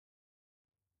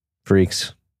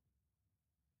Freaks.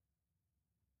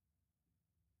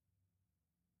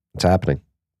 It's happening.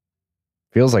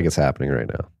 Feels like it's happening right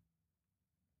now.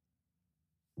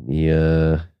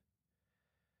 The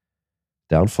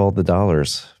downfall of the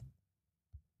dollars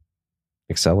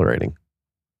accelerating.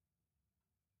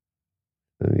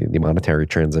 The monetary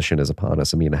transition is upon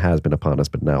us. I mean, it has been upon us,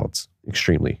 but now it's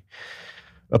extremely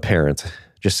apparent.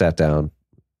 Just sat down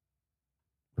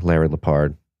with Larry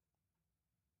Lepard,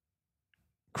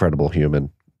 incredible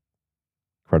human,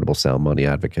 incredible sound money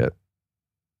advocate,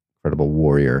 incredible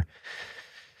warrior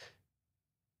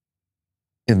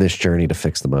in this journey to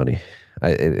fix the money.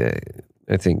 I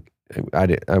think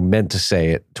I meant to say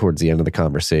it towards the end of the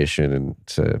conversation and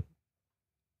to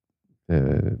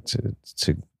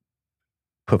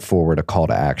put forward a call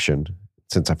to action.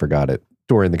 Since I forgot it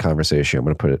during the conversation, I'm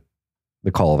going to put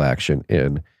the call of action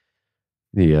in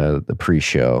the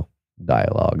pre-show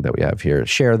dialogue that we have here.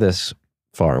 Share this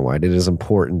far and wide. It is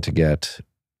important to get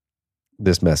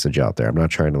this message out there. I'm not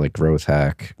trying to like growth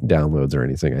hack downloads or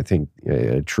anything. I think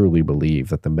I truly believe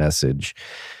that the message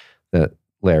that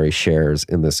Larry shares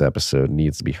in this episode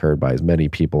needs to be heard by as many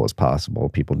people as possible.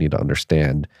 People need to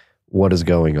understand what is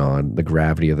going on, the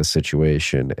gravity of the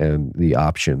situation, and the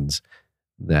options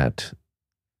that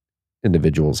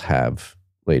individuals have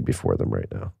laid before them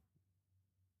right now.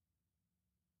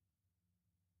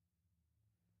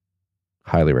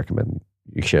 Highly recommend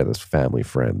you share this with family,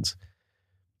 friends,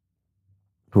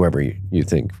 whoever you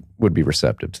think would be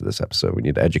receptive to this episode. We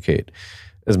need to educate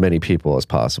as many people as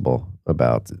possible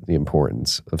about the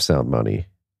importance of sound money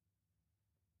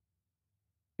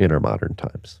in our modern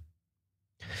times.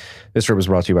 This room is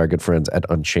brought to you by our good friends at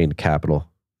Unchained Capital,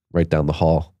 right down the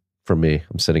hall from me.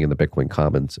 I'm sitting in the Bitcoin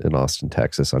Commons in Austin,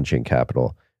 Texas. Unchained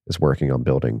Capital is working on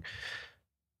building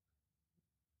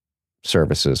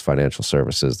services, financial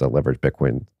services that leverage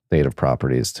Bitcoin native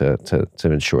properties to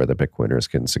ensure that Bitcoiners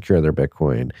can secure their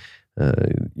Bitcoin,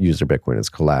 use their Bitcoin as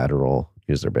collateral,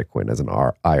 use their Bitcoin as an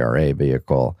IRA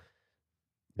vehicle.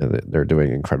 They're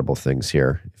doing incredible things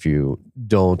here. If you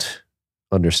don't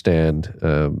understand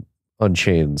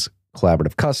Unchained's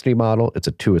collaborative custody model, it's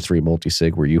a 2 or 3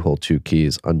 multi-sig where you hold 2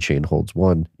 keys, Unchained holds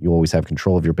 1. You always have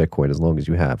control of your Bitcoin as long as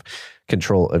you have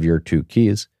control of your 2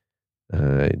 keys.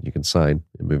 You can sign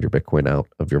and move your Bitcoin out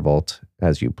of your vault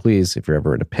as you please. If you're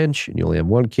ever in a pinch and you only have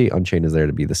 1 key, Unchained is there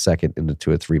to be the second in the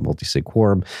 2 or 3 multi-sig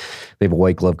quorum. They have a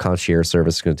white glove concierge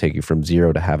service. It's going to take you from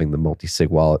 0 to having the multi-sig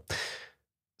wallet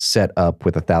set up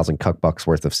with $1,000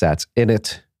 worth of sats in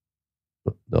it.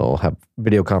 They'll have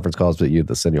video conference calls with you.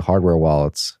 They'll send you hardware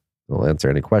wallets. They'll answer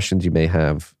any questions you may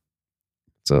have.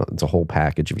 It's a whole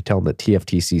package. If you tell them that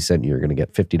TFTC sent you, you're going to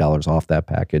get $50 off that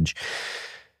package.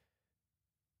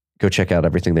 Go check out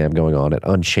everything they have going on at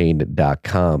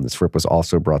unchained.com. This rip was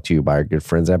also brought to you by our good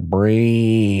friends at Braiins.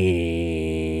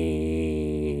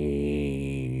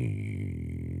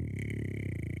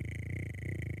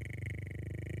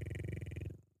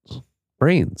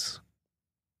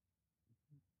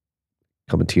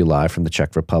 Coming to you live from the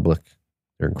Czech Republic.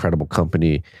 They're an incredible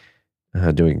company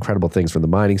doing incredible things from the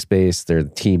mining space. They're the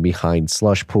team behind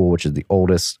Slush Pool, which is the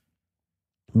oldest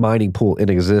mining pool in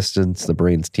existence. The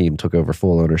Braiins team took over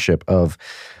full ownership of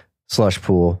Slush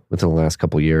Pool within the last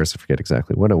couple of years. I forget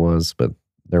exactly when it was, but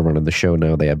they're running the show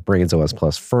now. They have Braiins OS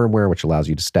Plus firmware, which allows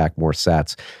you to stack more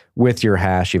sats with your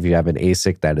hash. If you have an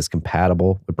ASIC that is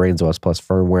compatible with Braiins OS Plus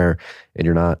firmware and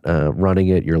you're not running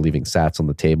it, you're leaving sats on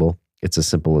the table. It's as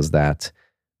simple as that.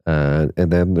 And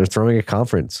then they're throwing a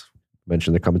conference. I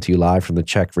mentioned they're coming to you live from the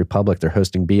Czech Republic. They're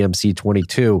hosting BMC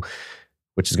 22,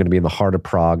 which is going to be in the heart of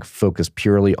Prague, focused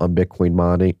purely on Bitcoin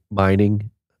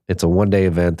mining. It's a one-day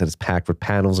event that is packed with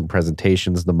panels and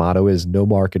presentations. The motto is no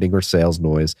marketing or sales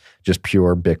noise, just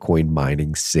pure Bitcoin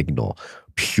mining signal.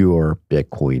 Pure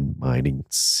Bitcoin mining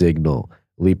signal.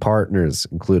 Elite partners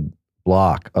include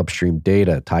Block, Upstream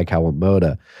Data, Tai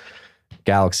Kawamoto,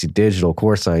 Galaxy Digital,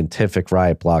 Core Scientific,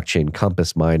 Riot Blockchain,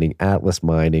 Compass Mining, Atlas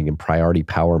Mining, and Priority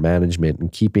Power Management. In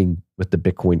keeping with the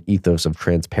Bitcoin ethos of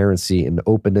transparency and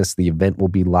openness, the event will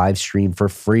be live streamed for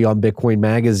free on Bitcoin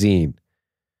Magazine.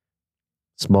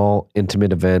 Small,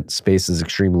 intimate event. Space is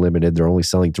extremely limited. They're only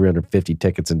selling 350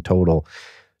 tickets in total.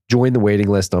 Join the waiting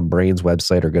list on Braiins'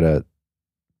 website or go to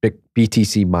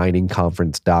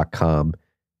btcminingconference.com.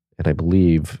 And I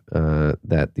believe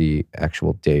that the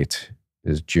actual date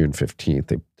is June 15th.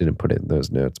 They didn't put it in those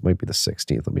notes. It might be the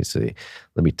 16th. Let me see.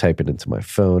 Let me type it into my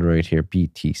phone right here.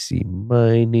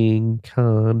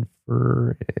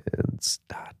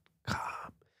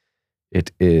 btcminingconference.com.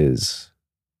 It is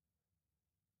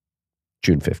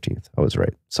June 15th. I was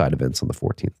right. Side events on the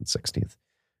 14th and 16th.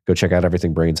 Go check out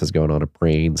everything Brains has going on at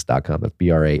brains.com. That's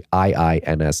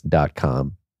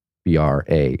BRAIINS.com.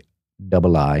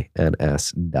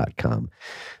 BRAIINS.com.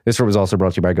 This room is also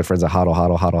brought to you by our good friends at Hodl.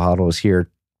 Hodl is here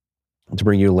to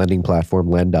bring you a lending platform.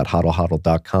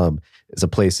 Lend.hodlhodl.com is a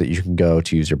place that you can go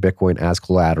to use your Bitcoin as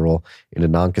collateral in a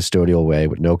non-custodial way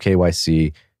with no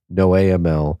KYC, no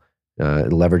AML.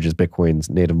 It leverages Bitcoin's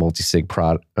native multi-sig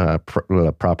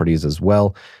properties as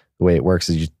well. The way it works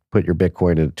is you put your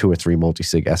Bitcoin in a 2 or 3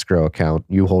 multi-sig escrow account.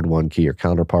 You hold one key, your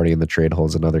counterparty in the trade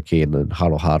holds another key, and then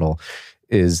Hodl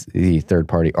is the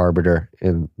third-party arbiter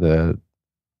in the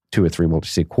 2 or 3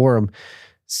 multi-sig quorum.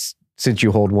 Since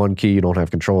you hold one key, you don't have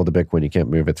control of the Bitcoin. You can't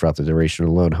move it throughout the duration of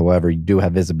the loan. However, you do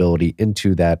have visibility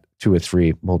into that 2 or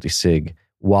 3 multi-sig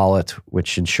wallet,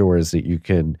 which ensures that you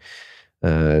can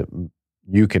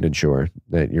ensure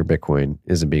that your Bitcoin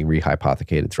isn't being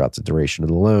rehypothecated throughout the duration of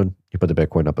the loan. You put the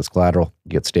Bitcoin up as collateral, you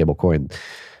get stablecoin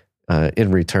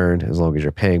in return. As long as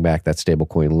you're paying back that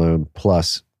stablecoin loan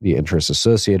plus the interest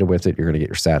associated with it, you're going to get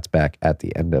your sats back at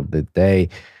the end of the day.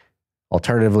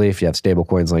 Alternatively, if you have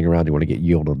stablecoins laying around, you want to get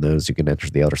yield on those, you can enter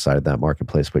the other side of that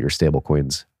marketplace, put your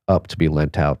stablecoins up to be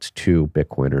lent out to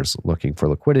Bitcoiners looking for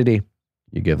liquidity.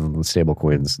 You give them the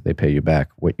stablecoins, they pay you back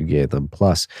what you gave them,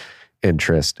 plus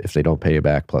interest. If they don't pay you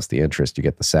back, plus the interest, you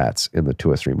get the sats in the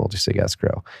 2 or 3 multi-sig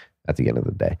escrow at the end of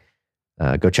the day.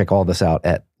 Go check all this out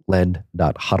at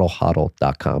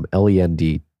lend.hodlhodl.com,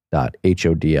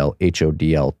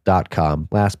 lend.hodlhodl.com.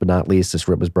 Last but not least, this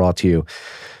rip was brought to you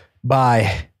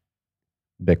by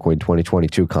Bitcoin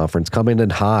 2022 conference coming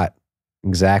in hot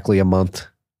exactly a month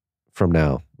from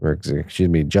now, or excuse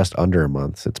me, just under a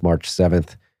month. It's March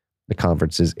 7th. The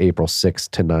conference is April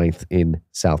 6th to 9th in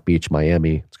South Beach,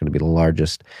 Miami. It's going to be the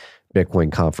largest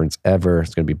Bitcoin conference ever.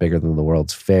 It's going to be bigger than the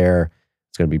World's Fair.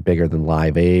 It's going to be bigger than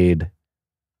Live Aid.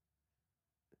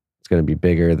 It's going to be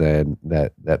bigger than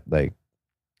that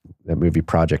movie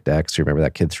Project X. You remember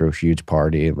that kid threw a huge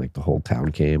party and like the whole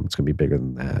town came? It's going to be bigger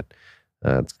than that.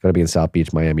 It's going to be in South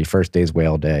Beach, Miami. First day's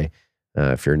whale day.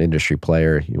 If you're an industry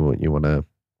player, you want to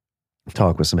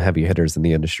talk with some heavy hitters in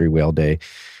the industry. Whale day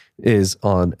is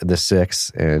on the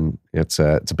 6th, and it's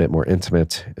a bit more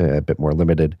intimate, a bit more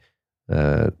limited.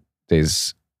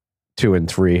 Days 2 and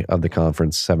 3 of the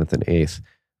conference, 7th and 8th,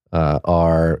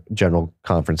 are general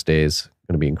conference days.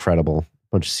 Going to be incredible. A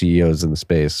bunch of CEOs in the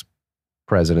space.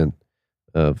 President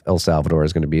of El Salvador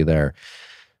is going to be there.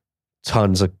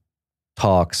 Tons of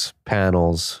talks,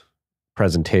 panels,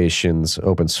 presentations,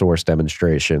 open source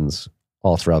demonstrations,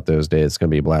 all throughout those days. It's going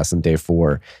to be a blast. And day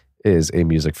 4 is a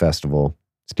music festival.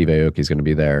 Steve Aoki is going to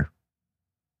be there.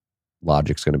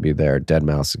 Logic's going to be there.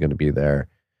 Deadmau5 is going to be there.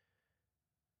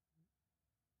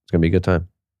 It's going to be a good time.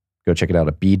 Go check it out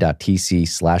at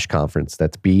b.tc/conference.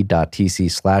 That's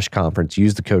b.tc/conference.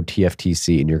 Use the code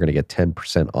TFTC and you're going to get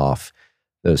 10% off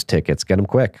those tickets. Get them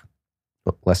quick.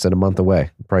 Less than a month away.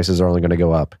 Prices are only going to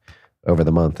go up over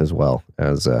the month as well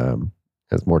as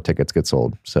more tickets get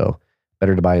sold. So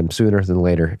better to buy them sooner than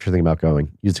later. If you're thinking about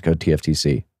going, use the code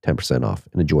TFTC, 10% off,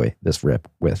 and enjoy this rip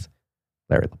with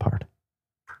Larry Lepard.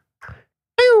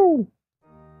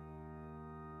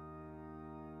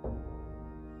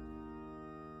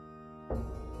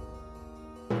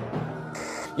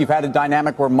 You've had a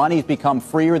dynamic where money's become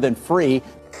freer than free.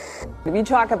 If you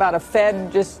talk about a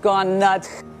Fed just gone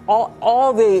nuts,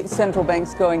 all the central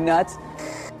banks going nuts.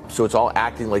 So it's all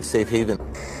acting like safe haven.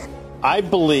 I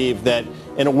believe that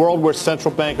in a world where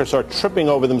central bankers are tripping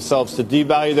over themselves to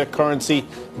devalue their currency,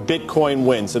 Bitcoin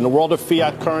wins. In the world of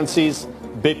fiat currencies,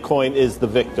 Bitcoin is the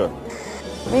victor.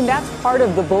 I mean, that's part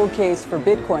of the bull case for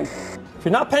Bitcoin. If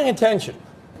you're not paying attention,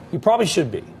 you probably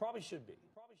should be.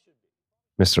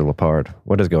 Mr. Lepard,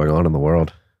 what is going on in the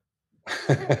world?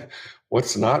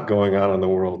 What's not going on in the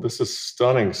world? This is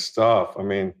stunning stuff. I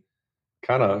mean,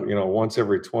 kind of, once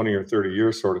every 20 or 30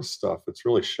 years sort of stuff. It's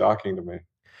really shocking to me.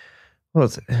 Well,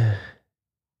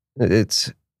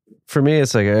 it's for me,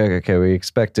 it's like, okay, we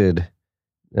expected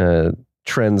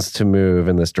trends to move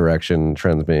in this direction,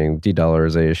 trends being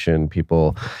de-dollarization,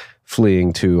 people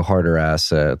fleeing to harder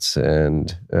assets,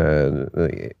 and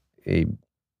a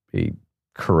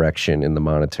correction in the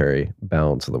monetary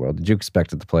balance of the world. Did you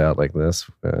expect it to play out like this?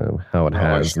 How it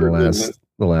has in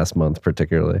the last month,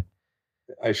 particularly?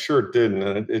 I sure didn't.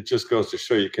 And it just goes to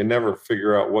show you can never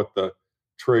figure out what the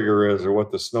trigger is or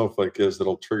what the snowflake is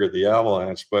that'll trigger the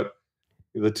avalanche. But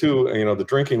the two, the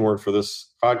drinking word for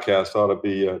this podcast ought to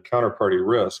be counterparty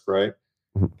risk, right?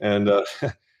 And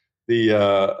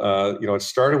it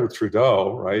started with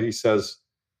Trudeau, right? He says,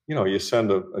 you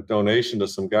send a donation to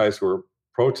some guys who are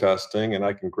protesting and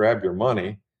I can grab your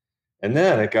money. And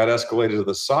then it got escalated to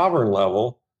the sovereign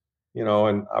level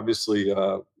and obviously,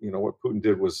 what Putin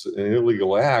did was an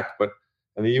illegal act,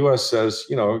 and the U.S. says,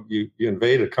 you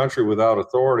invade a country without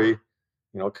authority,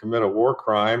 commit a war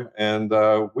crime, and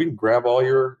we can grab all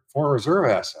your foreign reserve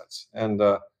assets. And,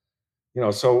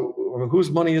 so I mean,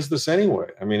 whose money is this anyway?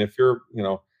 I mean, if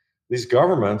these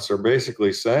governments are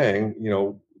basically saying,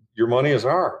 your money is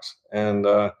ours. And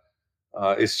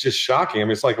it's just shocking. I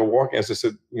mean, it's like a walking, as I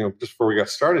said, just before we got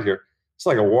started here, it's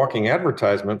like a walking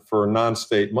advertisement for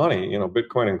non-state money,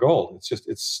 Bitcoin and gold.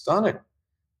 It's stunning,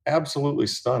 absolutely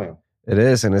stunning. It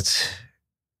is. And it's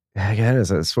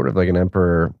sort of like an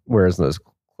emperor wears those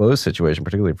clothes situation,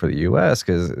 particularly for the U.S.,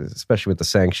 because especially with the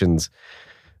sanctions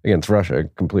against Russia, I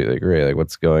completely agree. Like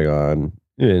what's going on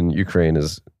in Ukraine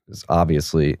is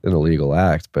obviously an illegal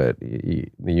act, but the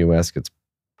U.S. gets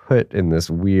put in this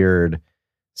weird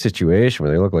situation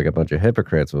where they look like a bunch of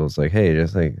hypocrites. Well, it's like, hey,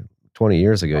 just like 20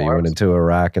 years ago, you went into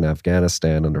Iraq and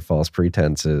Afghanistan under false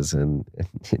pretenses, and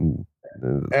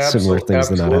similar things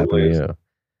did not happen.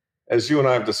 As you and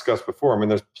I have discussed before, I mean,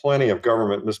 there's plenty of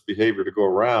government misbehavior to go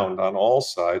around on all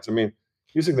sides. I mean,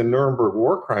 using the Nuremberg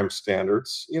war crime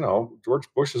standards, George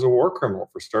Bush is a war criminal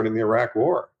for starting the Iraq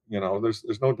war.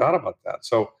 There's no doubt about that.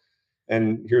 So,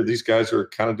 and here these guys are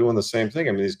kind of doing the same thing.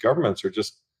 I mean, these governments are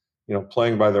just,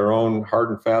 playing by their own hard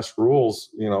and fast rules,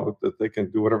 that they can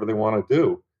do whatever they want to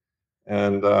do.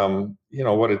 And,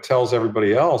 what it tells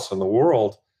everybody else in the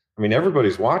world, I mean,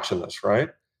 everybody's watching this, right?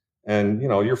 And,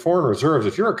 your foreign reserves,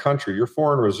 if you're a country, your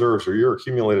foreign reserves or your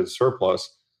accumulated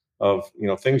surplus of,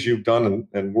 things you've done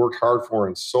and worked hard for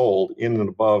and sold in and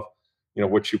above,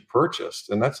 what you purchased.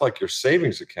 And that's like your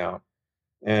savings account.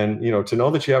 And, to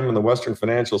know that you have them in the Western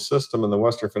financial system, and the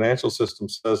Western financial system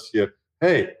says to you,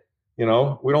 hey, we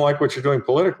don't like what you're doing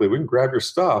politically, we can grab your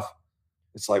stuff.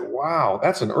 It's like, wow,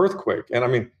 that's an earthquake. And I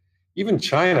mean, even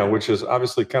China, which is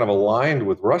obviously kind of aligned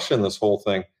with Russia in this whole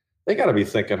thing, they got to be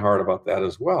thinking hard about that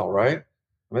as well, right?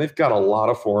 I mean, they've got a lot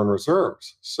of foreign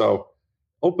reserves. So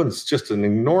opens just an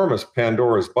enormous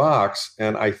Pandora's box.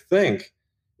 And I think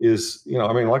is,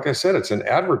 like I said, it's an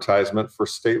advertisement for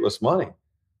stateless money.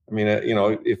 I mean,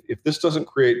 if this doesn't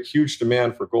create huge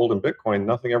demand for gold and Bitcoin,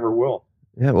 nothing ever will.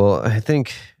 Yeah, well, I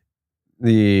think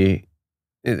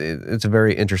it's a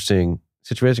very interesting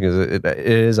situation because it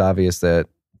is obvious that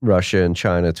Russia and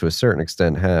China, to a certain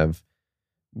extent, have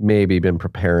maybe been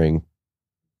preparing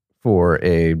for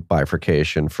a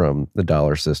bifurcation from the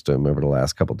dollar system over the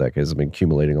last couple of decades. Have been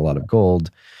accumulating a lot of gold.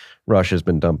 Russia's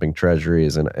been dumping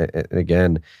treasuries, and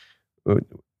again,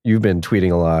 you've been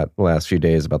tweeting a lot the last few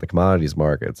days about the commodities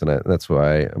markets, and that's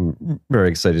why I'm very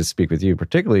excited to speak with you,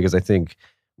 particularly because I think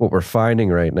what we're finding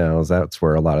right now is that's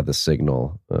where a lot of the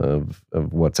signal of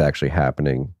what's actually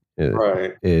happening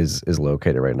is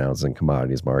located right now, is in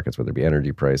commodities markets, whether it be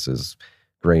energy prices,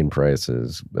 grain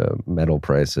prices, metal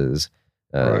prices.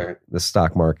 The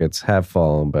stock markets have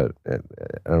fallen, but I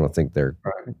don't think they're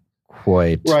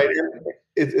quite right.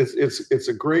 It's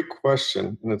a great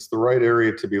question, and it's the right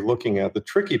area to be looking at. The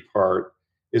tricky part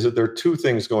is that there are two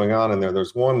things going on in there.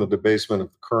 There's one, the debasement of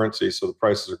the currency, so the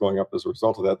prices are going up as a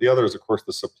result of that. The other is, of course,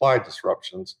 the supply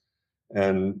disruptions.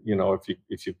 And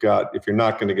if you're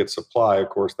not going to get supply, of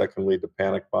course, that can lead to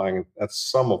panic buying. And that's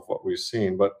some of what we've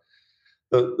seen. But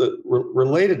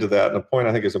related to that, and a point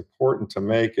I think is important to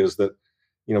make is that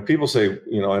people say,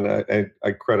 and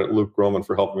I credit Luke Groman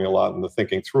for helping me a lot in the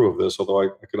thinking through of this, although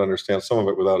I could understand some of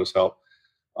it without his help.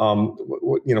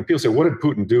 People say, what did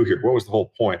Putin do here? What was the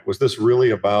whole point? Was this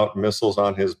really about missiles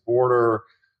on his border?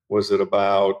 Was it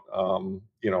about,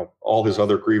 all his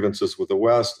other grievances with the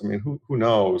West? I mean, who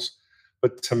knows?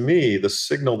 But to me, the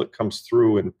signal that comes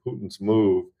through in Putin's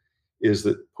move is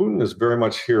that Putin is very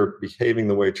much here behaving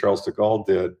the way Charles de Gaulle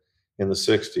did in the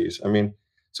 60s. I mean,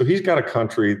 so he's got a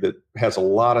country that has a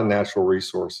lot of natural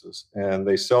resources, and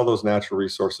they sell those natural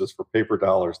resources for paper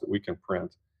dollars that we can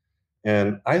print.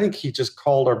 And I think he just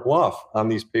called our bluff on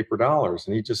these paper dollars.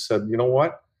 And he just said, you know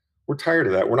what? We're tired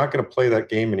of that. We're not going to play that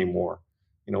game anymore.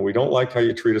 We don't like how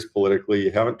you treat us politically.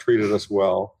 You haven't treated us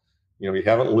well. You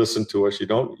haven't listened to us. You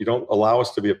don't allow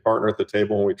us to be a partner at the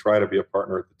table when we try to be a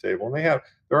partner at the table. And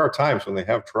there are times when they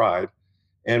have tried.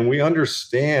 And we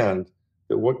understand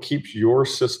that what keeps your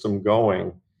system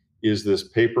going is this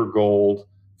paper gold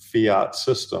fiat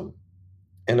system.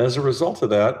 And as a result of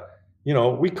that,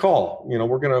 we call,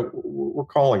 we're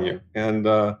calling you, and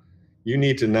you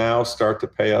need to now start to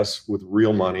pay us with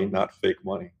real money, not fake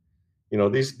money.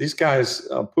 These guys,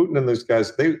 Putin and these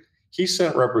guys, he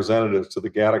sent representatives to the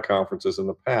GATA conferences in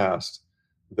the past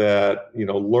that,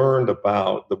 learned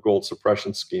about the gold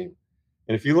suppression scheme.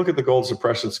 And if you look at the gold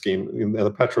suppression scheme and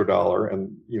the petrodollar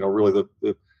and, really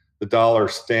the dollar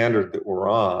standard that we're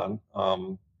on,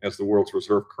 as the world's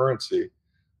reserve currency.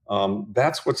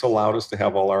 That's what's allowed us to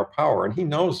have all our power, and he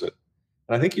knows it.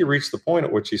 And I think he reached the point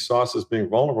at which he saw us as being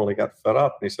vulnerable, and he got fed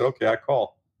up, and he said, "Okay, I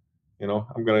call.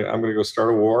 I'm gonna go start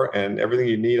a war, and everything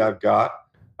you need, I've got.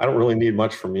 I don't really need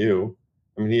much from you."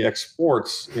 I mean, he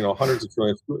exports, hundreds of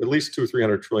trillions, at least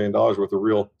 $200-300 trillion worth of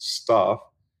real stuff,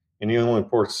 and he only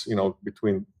imports,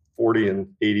 between 40 and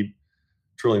 80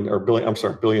 trillion or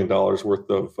billion dollars worth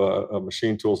of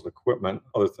machine tools and equipment,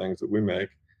 other things that we make,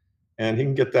 and he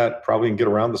can get that, probably can get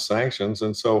around the sanctions.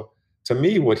 And so, to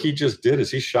me, what he just did is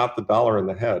he shot the dollar in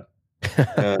the head,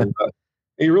 and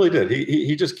he really did.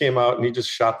 He just came out and he just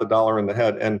shot the dollar in the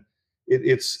head, and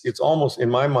it's almost, in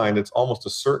my mind, it's almost a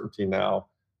certainty now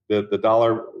that the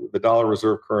dollar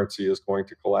reserve currency is going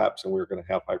to collapse and we're going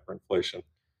to have hyperinflation. I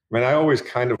mean, I always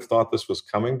kind of thought this was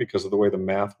coming because of the way the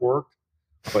math worked,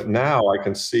 but now I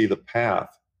can see the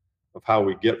path of how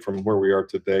we get from where we are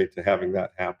today to having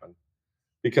that happen.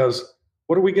 Because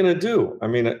what are we going to do? I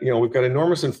mean, we've got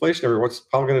enormous inflation everywhere. What's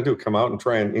Powell going to do? Come out and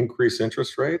try and increase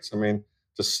interest rates? I mean,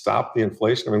 to stop the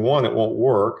inflation? I mean, one, it won't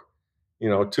work.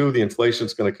 Two, the inflation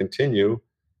is going to continue.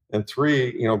 And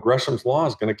three, Gresham's law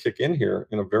is going to kick in here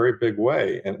in a very big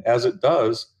way. And as it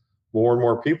does, more and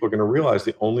more people are going to realize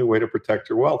the only way to protect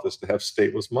your wealth is to have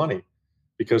stateless money,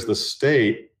 because the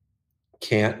state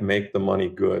can't make the money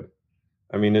good.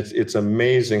 I mean, it's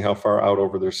amazing how far out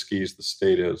over their skis the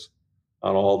state is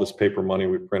on all this paper money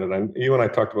we printed. And you and I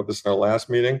talked about this in our last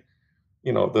meeting.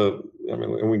 And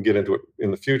we can get into it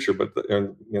in the future, but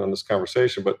in this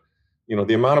conversation. But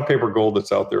the amount of paper gold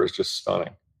that's out there is just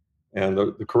stunning. And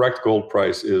the correct gold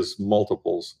price is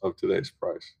multiples of today's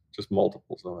price, just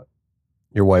multiples of it.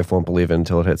 Your wife won't believe it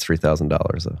until it hits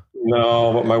 $3,000, though.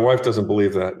 No, but my wife doesn't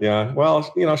believe that. Yeah.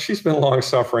 Well, she's been long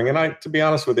suffering. And to be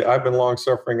honest with you, I've been long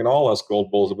suffering, and all us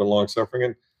gold bulls have been long suffering.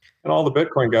 And all the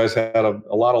Bitcoin guys had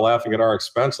a lot of laughing at our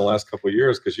expense in the last couple of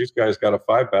years, because you guys got a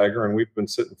 5-bagger and we've been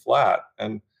sitting flat.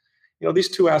 And, these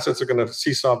two assets are going to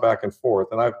seesaw back and forth.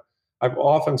 And I've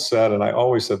often said, and I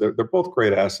always said, they're both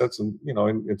great assets. And,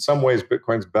 in some ways,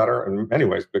 Bitcoin's better. In many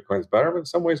ways, Bitcoin's better, but in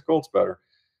some ways, gold's better.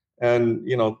 And,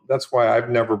 that's why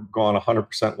I've never gone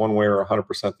 100% one way or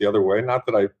 100% the other way. Not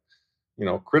that I,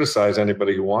 criticize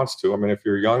anybody who wants to. I mean, if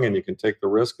you're young and you can take the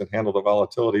risk and handle the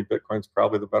volatility, Bitcoin's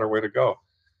probably the better way to go.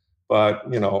 But,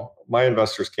 my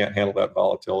investors can't handle that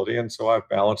volatility. And so I've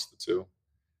balanced the two.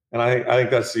 And I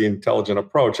think that's the intelligent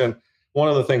approach. And one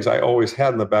of the things I always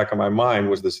had in the back of my mind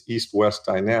was this East-West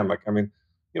dynamic. I mean,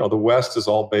 the West is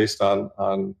all based on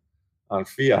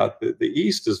fiat. The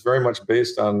East is very much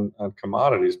based on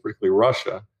commodities, particularly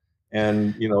Russia.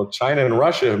 And, China and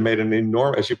Russia have made an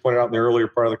enormous, as you pointed out in the earlier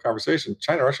part of the conversation,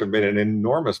 China and Russia have made an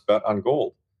enormous bet on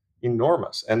gold,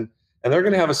 enormous. And they're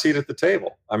going to have a seat at the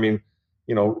table. I mean,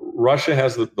 Russia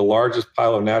has the largest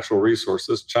pile of natural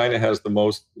resources. China has the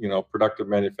most, productive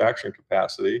manufacturing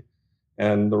capacity.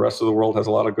 And the rest of the world has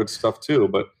a lot of good stuff too.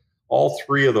 But all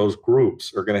three of those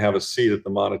groups are going to have a seat at the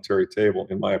monetary table,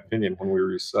 in my opinion, when we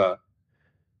reset.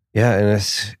 Yeah, and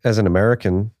as an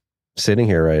American sitting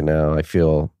here right now, I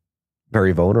feel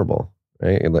very vulnerable,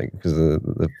 right? Like, because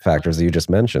the factors that you just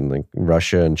mentioned, like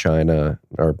Russia and China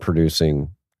are producing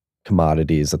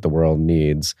commodities that the world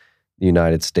needs. The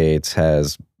United States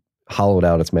has hollowed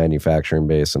out its manufacturing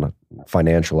base and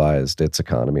financialized its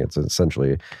economy. It's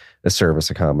essentially a service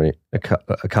economy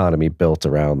built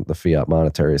around the fiat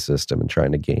monetary system and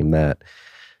trying to game that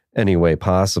any way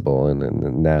possible.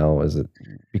 And now, as it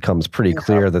becomes pretty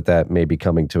clear that may be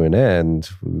coming to an end,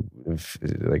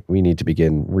 we need to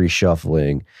begin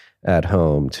reshuffling at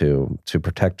home to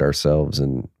protect ourselves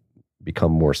and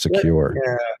become more secure.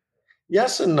 Yeah.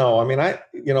 Yes and no. I mean,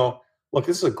 look,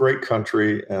 this is a great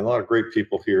country and a lot of great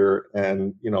people here.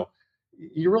 And,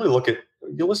 you really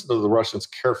you listen to the Russians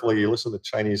carefully, you listen to the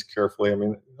Chinese carefully. I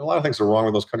mean, a lot of things are wrong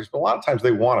with those countries, but a lot of times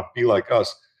they want to be like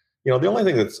us.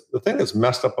 The thing that's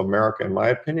messed up America, in my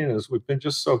opinion, is we've been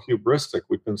just so hubristic.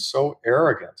 We've been so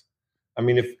arrogant. I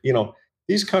mean,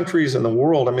 these countries in the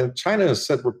world, I mean, China has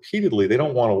said repeatedly they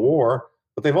don't want a war,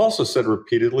 but they've also said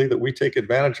repeatedly that we take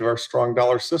advantage of our strong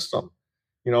dollar system.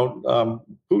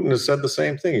 Putin has said the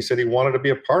same thing. He said he wanted to be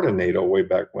a part of NATO way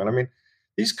back when. I mean,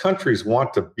 these countries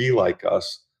want to be like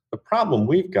us. The problem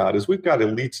we've got is we've got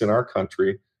elites in our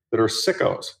country that are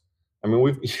sickos. I mean,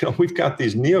 we've got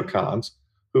these neocons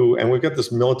and we've got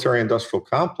this military-industrial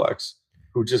complex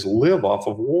who just live off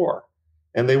of war,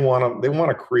 and they want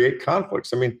to create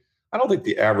conflicts. I mean, I don't think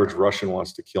the average Russian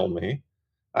wants to kill me.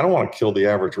 I don't want to kill the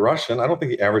average Russian. I don't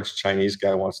think the average Chinese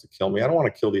guy wants to kill me. I don't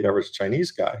want to kill the average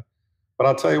Chinese guy. But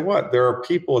I'll tell you what, there are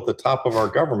people at the top of our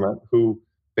government who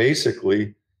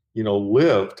basically,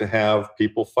 live to have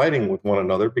people fighting with one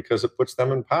another because it puts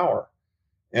them in power.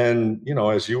 And,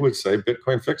 as you would say,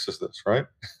 Bitcoin fixes this, right?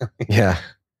 Yeah.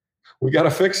 We got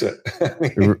to fix it.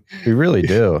 We really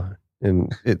do.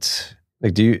 And it's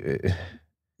like,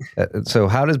 so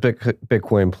how does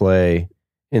Bitcoin play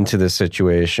into this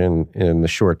situation in the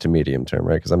short to medium term,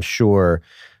 right? Because I'm sure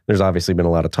there's obviously been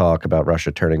a lot of talk about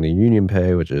Russia turning to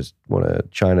UnionPay, which is one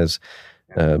of China's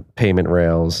payment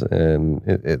rails. And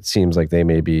it seems like they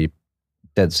may be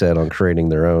dead set on creating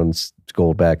their own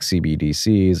gold-backed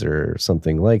CBDCs or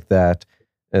something like that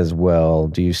as well.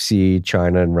 Do you see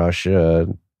China and Russia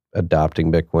adopting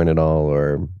Bitcoin at all,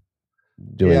 or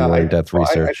doing more in-depth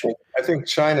research? I think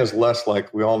China's less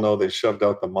like, we all know they shoved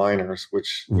out the miners,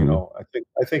 which,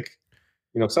 I think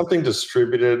something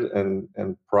distributed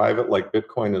and private like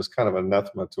Bitcoin is kind of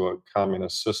anathema to a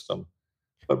communist system.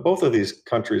 But both of these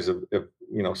countries have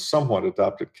somewhat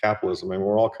adopted capitalism, and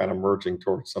we're all kind of merging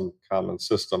towards some common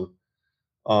system.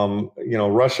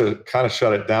 Russia kind of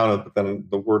shut it down, but then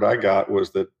the word I got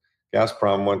was that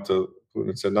Gazprom went to Putin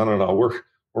and said, no,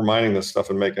 we're mining this stuff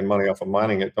and making money off of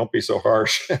mining it. Don't be so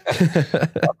harsh.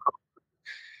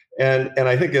 And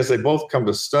I think as they both come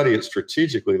to study it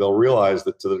strategically, they'll realize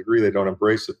that to the degree they don't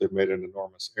embrace it, they've made an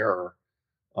enormous error.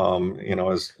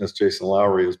 As Jason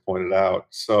Lowery has pointed out.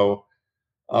 So,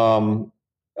 I'm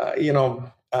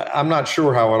not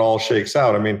sure how it all shakes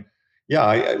out. I mean,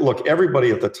 look,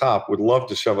 everybody at the top would love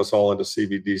to shove us all into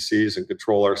CBDCs and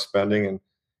control our spending and,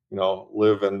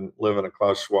 live in a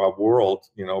Klaus Schwab world,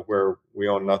 where we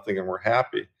own nothing and we're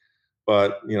happy.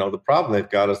 But, the problem they've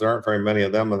got is there aren't very many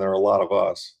of them and there are a lot of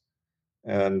us.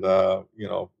 And,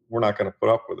 we're not going to put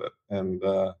up with it. And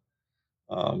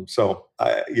so,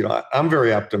 I'm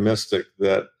very optimistic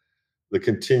that the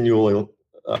continual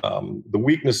the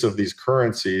weakness of these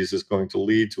currencies is going to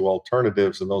lead to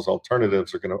alternatives, and those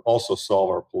alternatives are going to also solve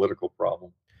our political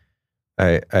problem.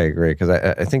 I agree, because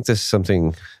I think this is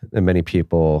something that many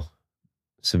people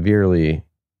severely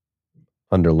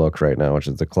underlook right now, which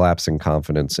is the collapsing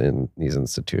confidence in these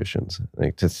institutions.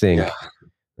 Like, to think,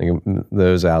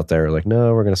 those out there are like,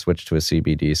 no, we're going to switch to a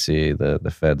CBDC.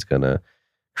 The Fed's going to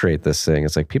create this thing.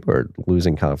 It's like people are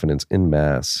losing confidence in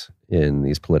mass in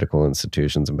these political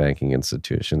institutions and banking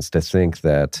institutions, to think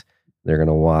that they're going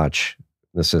to watch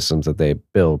the systems that they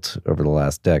built over the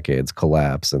last decades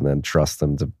collapse and then trust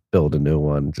them to build a new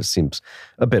one just seems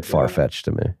a bit far-fetched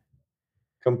to me.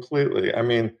 Completely. I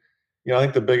mean, I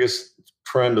think the biggest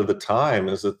trend of the time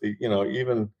is that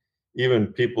even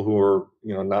people who are,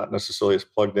 not necessarily as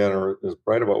plugged in or as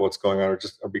bright about what's going on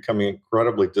are becoming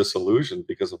incredibly disillusioned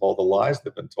because of all the lies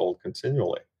they've been told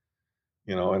continually.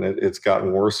 And it's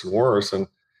gotten worse and worse. And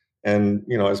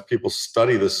as people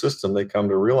study the system, they come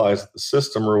to realize that the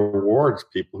system rewards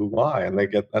people who lie, and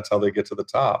that's how they get to the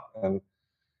top. And,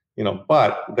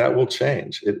 but that will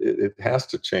change. It has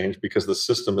to change because the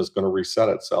system is going to reset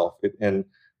itself. And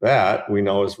that, we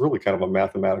know, is really kind of a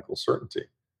mathematical certainty.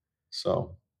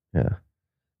 So, yeah.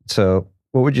 So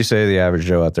what would you say to the average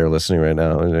Joe out there listening right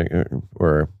now,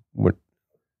 or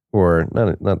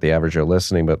not the average Joe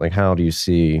listening, but like, how do you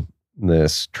see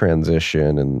this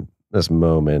transition and this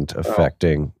moment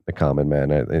affecting the common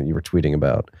man? And you were tweeting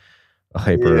about a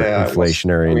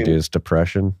hyperinflationary induced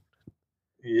depression.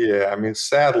 Yeah, I mean,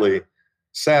 sadly,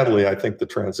 I think the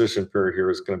transition period here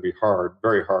is going to be hard,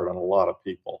 very hard on a lot of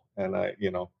people. And I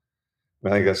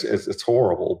think it's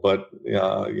horrible, but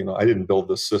I didn't build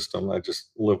this system. I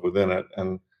just live within it,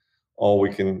 and all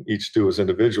we can each do as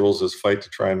individuals is fight to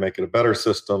try and make it a better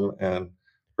system and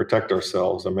protect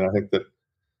ourselves. I mean, I think that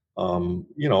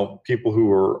people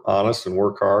who are honest and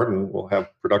work hard and will have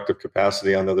productive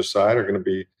capacity on the other side are going to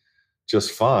be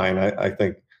just fine. I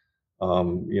think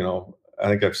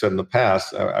I've said in the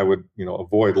past, I would,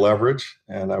 avoid leverage,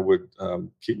 and I would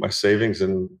keep my savings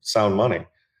in sound money.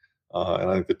 And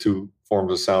I think the two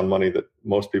forms of sound money that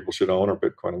most people should own are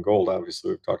Bitcoin and gold.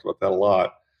 Obviously, we've talked about that a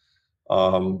lot.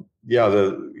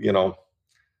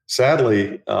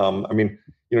 Sadly,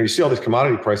 you see all these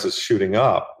commodity prices shooting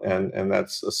up, and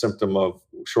that's a symptom of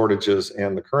shortages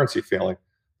and the currency failing.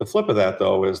 The flip of that,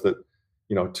 though, is that,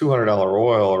 $200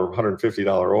 oil or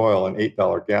 $150 oil and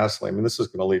 $8 gasoline, I mean, this is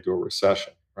going to lead to a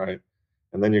recession, right?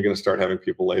 And then you're going to start having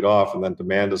people laid off, and then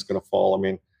demand is going to fall. I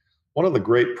mean, one of the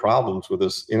great problems with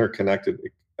this interconnected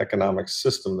economic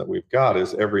system that we've got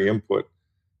is every input,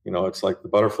 it's like the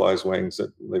butterfly's wings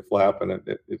that they flap, and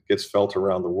it gets felt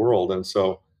around the world. And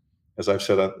so, as I've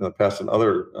said in the past in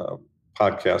other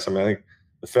podcasts, I think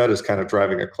the Fed is kind of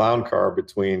driving a clown car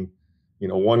between,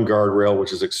 one guardrail,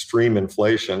 which is extreme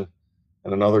inflation,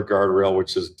 and another guardrail,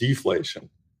 which is deflation.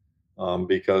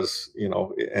 Because,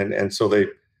 and so they,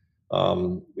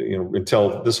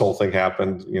 Until this whole thing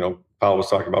happened, Powell was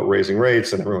talking about raising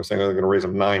rates, and everyone was saying they're going to raise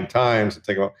them 9 times. And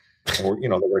think about, they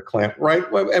were clamped, right?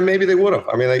 And maybe they would have.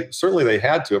 I mean, they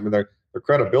had to. I mean, their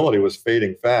credibility was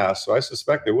fading fast, so I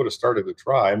suspect they would have started to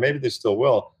try, and maybe they still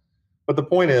will. But the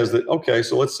point is that, okay,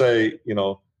 so let's say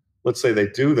they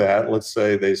do that. Let's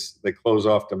say they close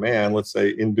off demand. Let's say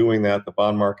in doing that, the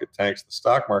bond market tanks, the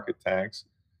stock market tanks.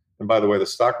 And by the way, the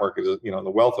stock market is,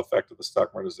 the wealth effect of the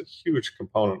stock market is a huge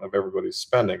component of everybody's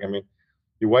spending. I mean,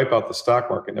 you wipe out the stock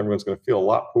market and everyone's going to feel a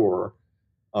lot poorer.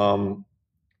 And,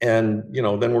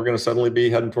 then we're going to suddenly be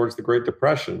heading towards the Great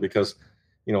Depression because,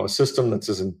 a system that's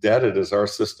as indebted as our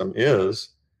system is,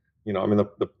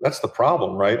 that's the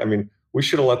problem, right? I mean, we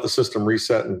should have let the system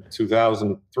reset in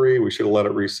 2003. We should have let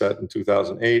it reset in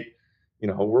 2008.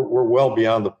 We're well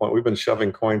beyond the point. We've been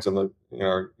shoving coins in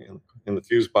the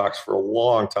fuse box for a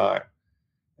long time.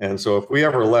 And so if we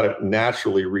ever let it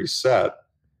naturally reset,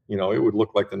 it would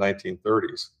look like the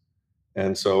 1930s.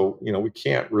 And so, we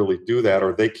can't really do that,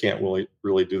 or they can't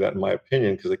really do that, in my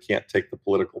opinion, because they can't take the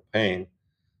political pain.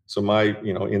 So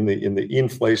in the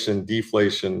inflation,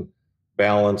 deflation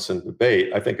balance and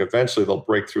debate, I think eventually they'll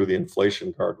break through the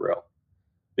inflation guardrail.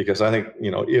 Because I think,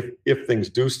 if things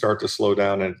do start to slow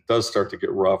down and it does start to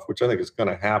get rough, which I think is going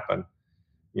to happen,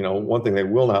 one thing they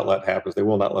will not let happen is they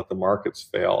will not let the markets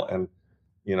fail. And,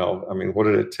 what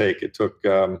did it take? It took,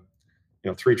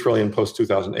 $3 trillion post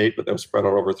 2008, but that was spread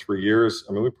out over 3 years.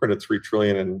 I mean, we printed $3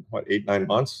 trillion in 8-9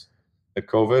 months at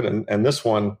COVID. And this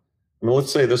one,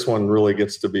 let's say this one really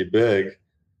gets to be big.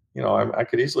 I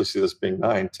could easily see this being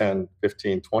 9, 10,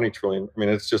 15, 20 trillion. I mean,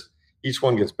 it's just each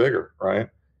one gets bigger, right?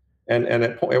 And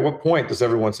at what point does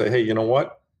everyone say, hey, you know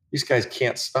what? These guys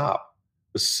can't stop.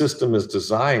 The system is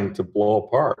designed to blow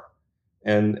apart.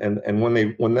 And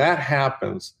when that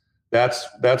happens,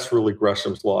 that's really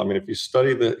Gresham's law. I mean, if you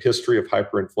study the history of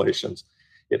hyperinflations,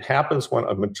 it happens when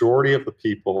a majority of the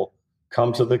people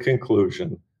come to the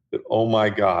conclusion that, oh my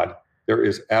God, there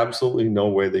is absolutely no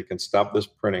way they can stop this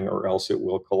printing or else it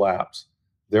will collapse.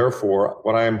 Therefore,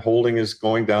 what I am holding is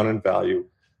going down in value.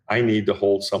 I need to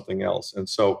hold something else. And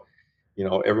so,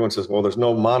 everyone says, well, there's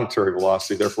no monetary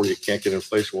velocity, therefore you can't get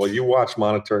inflation. Well, you watch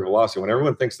monetary velocity. When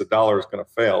everyone thinks the dollar is going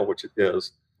to fail, which it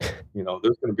is,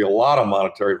 there's going to be a lot of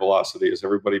monetary velocity as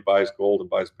everybody buys gold and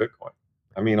buys Bitcoin.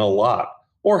 I mean, a lot.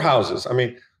 Or houses. I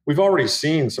mean, we've already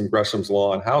seen some Gresham's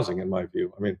law on housing, in my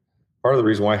view. I mean, part of the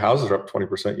reason why houses are up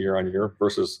 20% year on year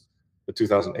versus the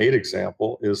 2008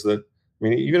 example is that,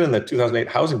 even in the 2008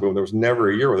 housing boom, there was never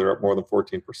a year where they're up more than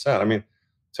 14%. I mean,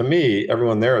 to me,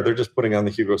 everyone there, they're just putting on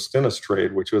the Hugo Stinnes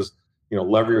trade, which was,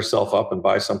 lever yourself up and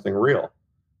buy something real,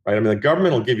 right? I mean, the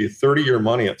government will give you 30-year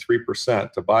money at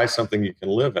 3% to buy something you can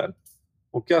live in.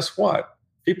 Well, guess what?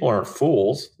 People aren't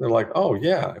fools. They're like, oh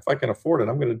yeah, if I can afford it,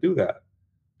 I'm going to do that.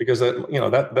 Because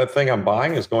that thing I'm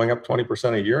buying is going up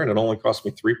 20% a year and it only costs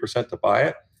me 3% to buy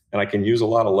it, and I can use a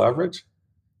lot of leverage.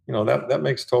 That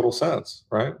makes total sense,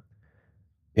 right?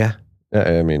 Yeah.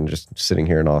 I mean, just sitting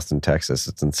here in Austin, Texas,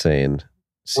 it's insane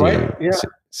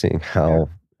seeing how,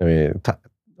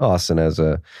 Austin has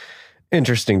a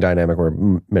interesting dynamic where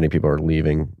many people are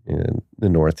leaving in the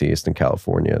Northeast and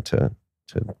California to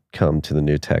come to the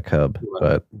new tech hub,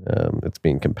 but it's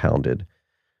being compounded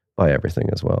by everything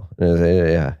as well.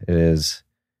 It is.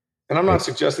 And I'm not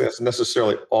suggesting that's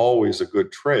necessarily always a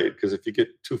good trade, because if you get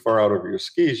too far out over your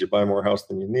skis, you buy more house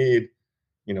than you need.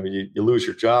 You lose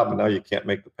your job and now you can't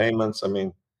make the payments. I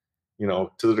mean,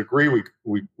 to the degree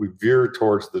we veer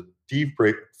towards the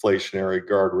deflationary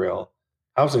guardrail,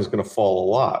 housing is going to fall a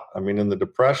lot. I mean, in the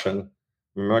Depression,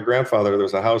 my grandfather, there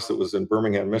was a house that was in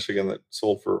Birmingham, Michigan that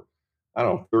sold for, I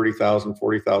don't know, $30,000,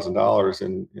 $40,000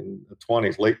 in the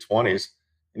 20s, late 20s.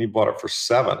 And he bought it for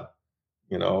 $7,000,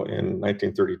 in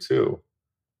 1932.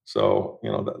 So,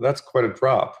 that's quite a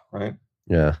drop, right?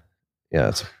 Yeah.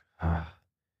 Yeah.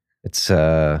 It's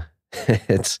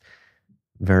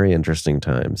very interesting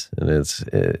times. And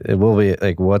it will be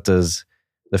like, what does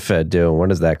the Fed do? And when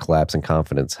does that collapse in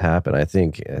confidence happen? I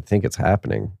think it's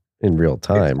happening in real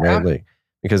time, right? Like,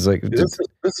 because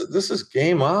this is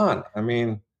game on. I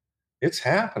mean, it's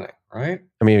happening, right?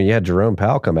 I mean, you had Jerome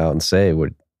Powell come out and say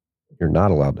what you're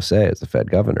not allowed to say as the Fed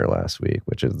governor last week,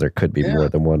 which is there could be more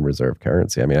than one reserve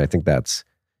currency. I mean, I think that's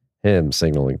him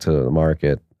signaling to the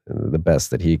market the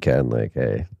best that he can, like,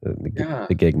 hey,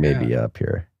 the gig may be up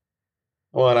here.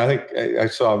 Well, and I think I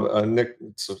saw Nick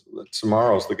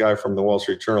Samaros, the guy from the Wall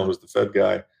Street Journal, who's the Fed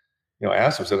guy,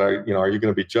 asked him, said, are you going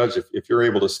to be judged if you're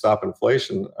able to stop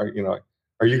inflation? Are you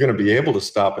going to be able to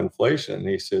stop inflation? And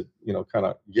he said, kind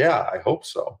of, yeah, I hope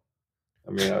so.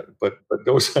 I mean, but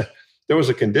there was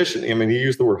a condition. I mean, he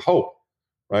used the word hope,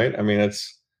 right? I mean,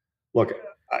 look,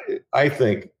 I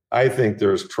think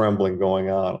there's trembling going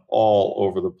on all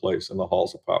over the place in the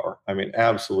halls of power. I mean,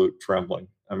 absolute trembling.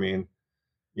 I mean,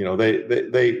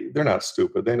 they're not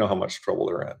stupid. They know how much trouble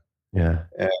they're in. Yeah.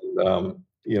 And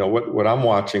what I'm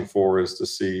watching for is to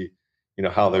see,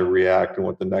 how they react and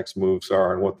what the next moves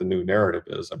are and what the new narrative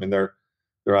is. I mean, they're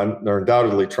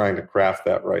undoubtedly trying to craft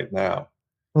that right now.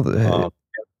 Well,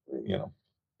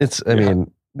 I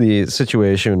mean, the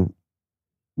situation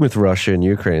with Russia and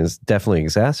Ukraine is definitely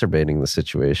exacerbating the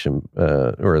situation,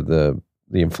 or the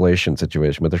inflation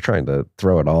situation, but they're trying to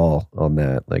throw it all on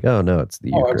that. Like, oh no, it's the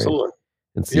Ukraine. Absolutely.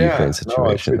 It's the Ukraine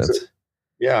situation.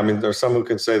 Yeah, I mean, there's some who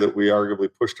can say that we arguably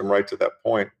pushed them right to that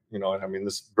point. And I mean,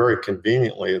 this very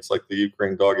conveniently, it's like the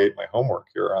Ukraine dog ate my homework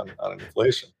here on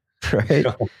inflation. Right.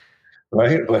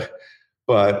 Right.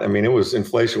 But I mean,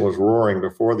 inflation was roaring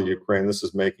before the Ukraine. This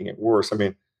is making it worse. I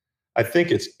mean, I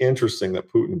think it's interesting that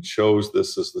Putin chose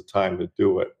this as the time to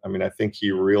do it. I mean, I think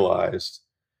he realized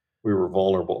we were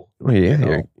vulnerable. Well,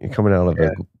 yeah, you're coming out of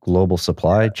a global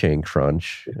supply chain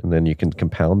crunch, and then you can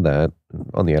compound that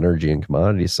on the energy and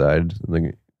commodity side.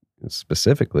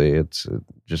 Specifically, it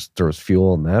just throws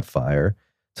fuel on that fire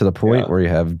to the point where you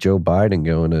have Joe Biden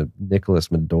going to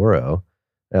Nicolas Maduro,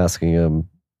 asking him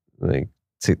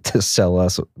to sell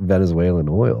us Venezuelan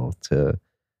oil to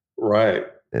right.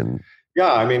 And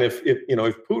yeah, I mean, if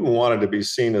Putin wanted to be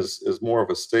seen as more of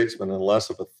a statesman and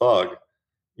less of a thug,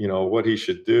 what he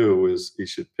should do is he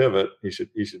should pivot. He should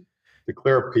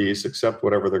declare peace, accept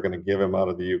whatever they're going to give him out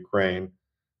of the Ukraine,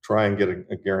 try and get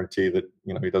a guarantee that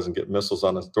he doesn't get missiles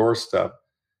on his doorstep,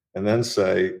 and then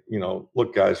say,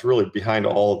 look, guys, really behind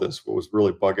all of this, what was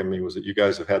really bugging me was that you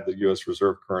guys have had the U.S.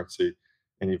 reserve currency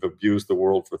and you've abused the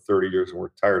world for 30 years and we're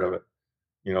tired of it.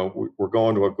 We're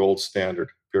going to a gold standard,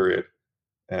 period.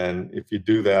 And if you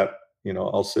do that,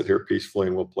 I'll sit here peacefully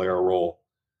and we'll play our role.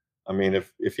 I mean,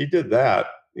 if he did that,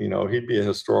 he'd be a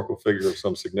historical figure of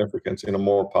some significance in a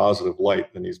more positive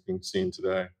light than he's being seen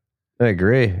today. I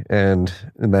agree. And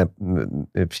that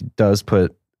if he does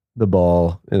put the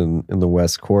ball in the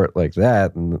West court like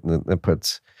that, and that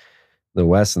puts the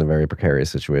West in a very precarious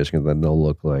situation, because then they'll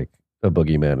look like a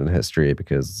boogeyman in history,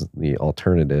 because the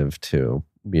alternative to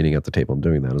meeting at the table and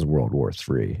doing that is World War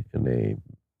III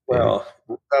Well,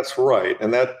 that's right,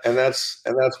 and that's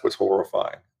what's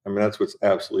horrifying. I mean, that's what's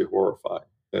absolutely horrifying.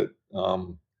 That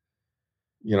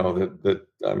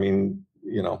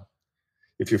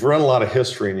if you've read a lot of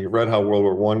history and you've read how World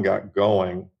War I got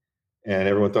going, and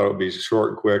everyone thought it would be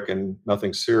short and quick and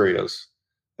nothing serious,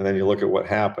 and then you look at what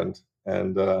happened,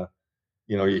 and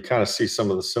you kind of see some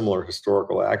of the similar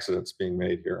historical accidents being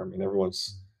made here. I mean,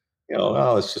 everyone's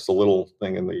it's just a little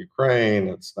thing in the Ukraine.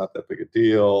 It's not that big a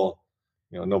deal.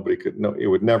 Nobody could know. It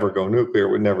would never go nuclear.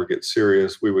 It would never get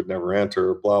serious. We would never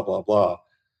enter. Blah blah blah.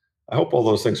 I hope all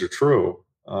those things are true,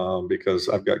 because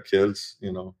I've got kids.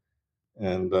 And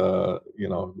I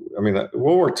mean,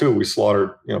 World War II, we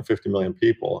slaughtered 50 million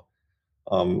people.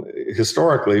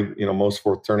 Historically, most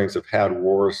fourth turnings have had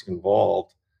wars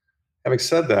involved. Having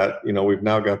said that, we've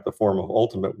now got the form of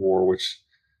ultimate war, which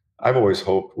I've always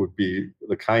hoped would be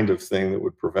the kind of thing that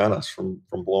would prevent us from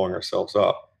blowing ourselves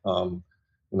up.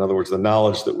 In other words, the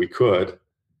knowledge that we could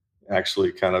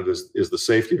actually kind of is the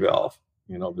safety valve.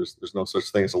 There's no such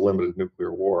thing as a limited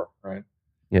nuclear war, right?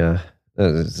 Yeah.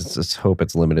 Let's hope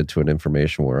it's limited to an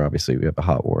information war. Obviously, we have a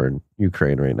hot war in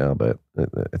Ukraine right now, but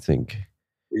I think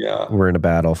we're in a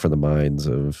battle for the minds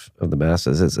of the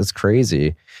masses. It's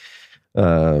crazy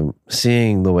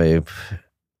seeing the way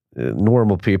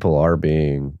normal people are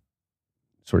being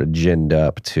sort of ginned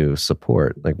up to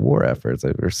support like war efforts.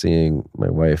 We're seeing, my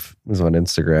wife was on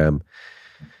Instagram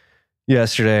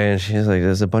yesterday, and she's like,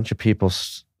 there's a bunch of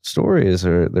people's stories,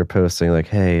 or they're posting like,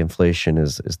 hey, inflation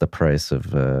is the price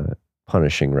of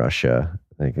punishing Russia.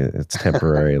 Like, it's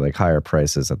temporary. Like, higher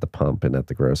prices at the pump and at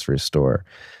the grocery store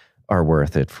are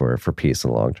worth it for peace in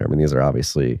the long term. And these are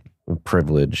obviously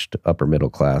privileged upper middle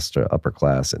class to upper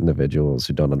class individuals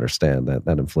who don't understand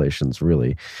that inflation's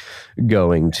really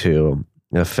going to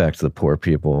affect the poor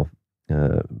people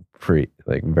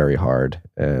very hard.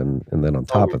 And then on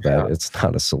top of that, it's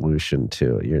not a solution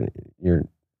to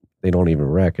they don't even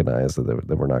recognize that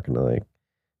we're not going to like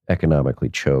economically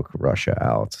choke Russia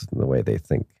out in the way they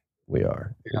think we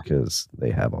are, because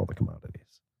they have all the commodities.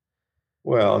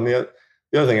 Well, and the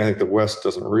other thing I think the West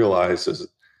doesn't realize is,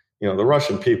 the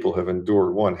Russian people have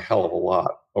endured one hell of a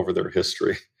lot over their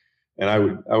history, and I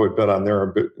would bet on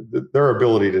their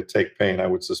ability to take pain. I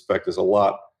would suspect is a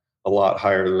lot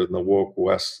higher than the woke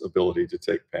West's ability to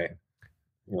take pain.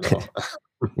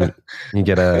 You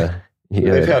get a.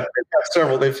 They've had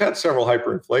several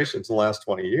hyperinflations in the last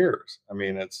 20 years. I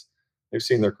mean, they've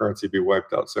seen their currency be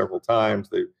wiped out several times.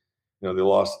 They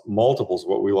lost multiples of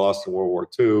what we lost in World War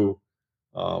II.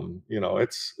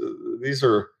 These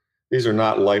are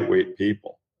not lightweight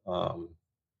people.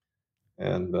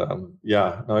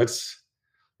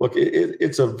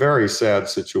 It's a very sad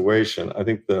situation. I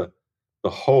think the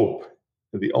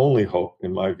only hope,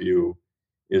 in my view,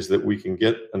 is that we can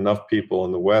get enough people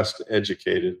in the West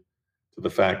educated to the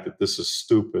fact that this is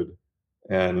stupid,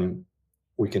 and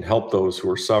we can help those who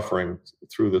are suffering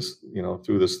through this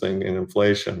thing in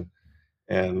inflation,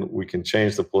 and we can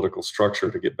change the political structure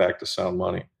to get back to sound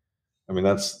money. I mean,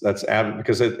 that's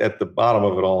because at the bottom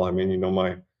of it all, I mean,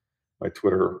 my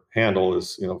Twitter handle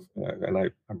is, and I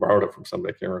borrowed it from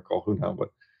somebody, I can't recall who now,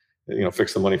 but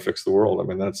fix the money, fix the world. I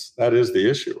mean, that is the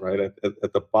issue, right?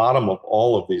 At the bottom of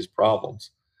all of these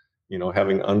problems,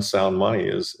 having unsound money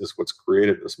is what's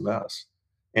created this mess.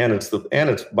 And it's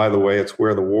by the way, it's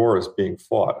where the war is being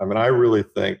fought. I mean, I really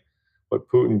think what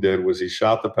Putin did was he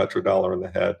shot the petrodollar in the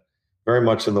head, very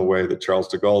much in the way that Charles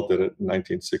de Gaulle did it in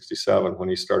 1967 when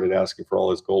he started asking for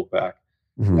all his gold back.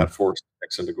 Mm-hmm. That forced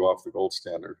Nixon to go off the gold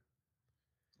standard.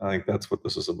 I think that's what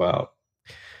this is about.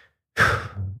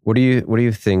 What do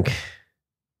you think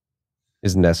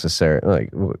is necessary?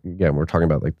 Like, again, we're talking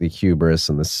about like the hubris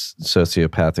and the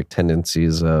sociopathic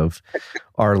tendencies of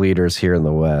our leaders here in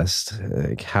the West.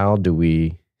 Like, how do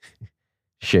we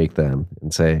shake them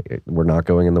and say, we're not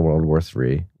going into World War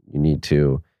III. You need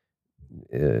to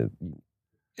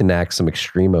enact some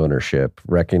extreme ownership,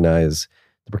 recognize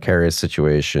the precarious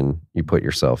situation you put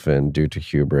yourself in due to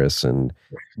hubris and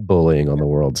bullying on the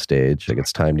world stage. Like,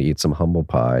 it's time to eat some humble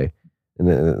pie. And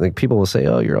then, like, people will say,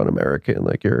 "Oh, you're un-American.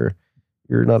 Like, you're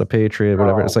not a patriot,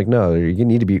 whatever." It's like, no,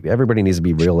 everybody needs to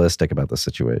be realistic about the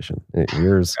situation.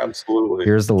 Absolutely.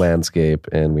 Here's the landscape,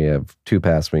 and we have two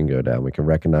paths we can go down. We can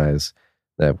recognize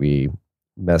that we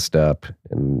messed up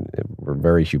and we're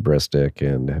very hubristic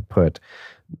and have put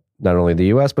not only the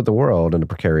U.S. but the world in a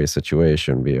precarious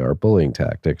situation via our bullying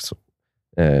tactics,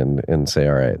 and say,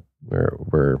 all right,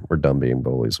 we're done being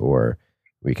bullies, or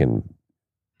we can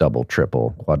double,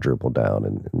 triple, quadruple down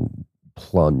and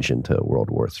plunge into World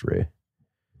War III.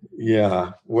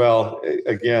 Yeah, well,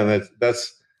 again,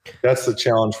 that's the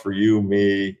challenge for you,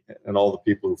 me, and all the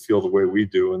people who feel the way we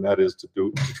do, and that is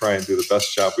to try and do the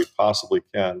best job we possibly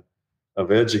can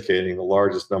of educating the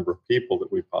largest number of people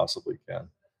that we possibly can.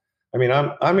 I mean,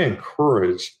 I'm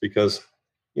encouraged because,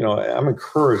 I'm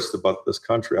encouraged about this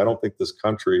country. I don't think this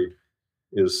country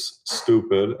is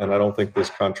stupid, and I don't think this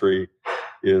country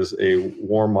is a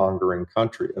warmongering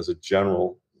country as a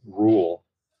general rule.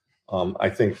 I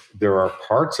think there are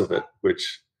parts of it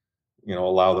which,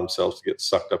 allow themselves to get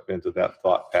sucked up into that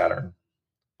thought pattern,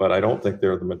 but I don't think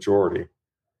they're the majority,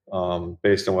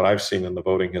 based on what I've seen in the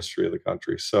voting history of the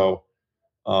country. So,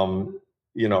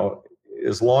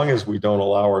 as long as we don't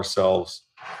allow ourselves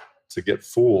to get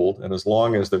fooled, and as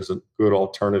long as there's a good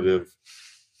alternative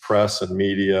press and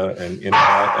media and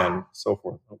internet and so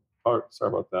forth. Oh, sorry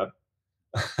about that.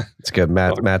 It's good.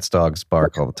 Matt's dogs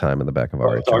bark all the time in the back of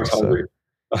our dog's hungry.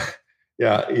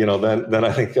 Yeah, then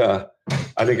I think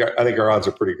our odds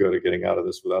are pretty good at getting out of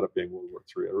this without it being World War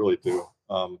III. I really do.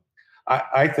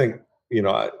 I think,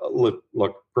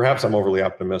 look, perhaps I'm overly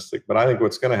optimistic, but I think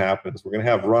what's going to happen is we're going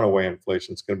to have runaway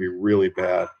inflation. It's going to be really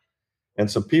bad. And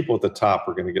some people at the top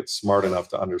are going to get smart enough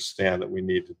to understand that we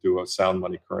need to do a sound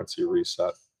money currency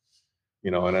reset.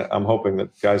 And I'm hoping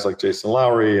that guys like Jason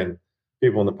Lowery and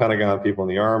people in the Pentagon, people in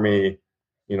the Army,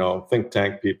 think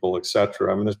tank people, et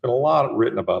cetera. I mean, there's been a lot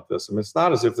written about this. I mean, it's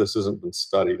not as if this hasn't been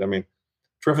studied. I mean,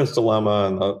 Triffin's dilemma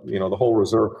and the whole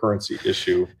reserve currency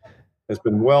issue has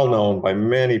been well known by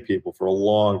many people for a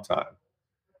long time.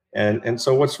 And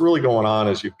so what's really going on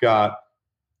is you've got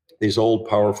these old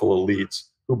powerful elites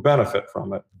who benefit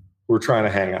from it, who are trying to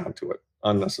hang on to it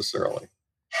unnecessarily.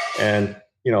 And,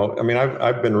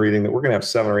 I've been reading that we're going to have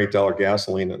 $7 or $8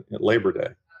 gasoline at Labor Day.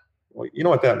 Well, you know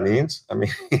what that means? I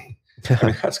mean,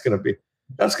 that's going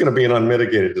to be an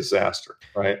unmitigated disaster,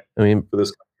 right? I mean, for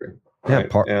this country. Right?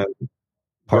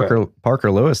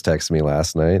 Parker Lewis texted me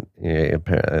last night.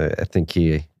 I think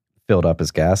he filled up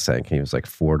his gas tank. He was like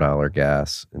 $4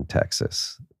 gas in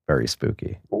Texas. Very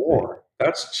spooky.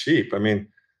 That's cheap. I mean,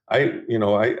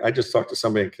 I just talked to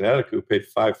somebody in Connecticut who paid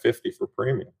 $5.50 for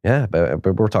premium. Yeah, but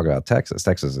we're talking about Texas.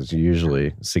 Texas is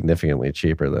usually significantly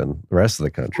cheaper than the rest of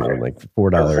the country. Right. And like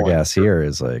 $4 gas here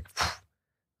is like,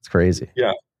 it's crazy.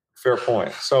 Yeah, fair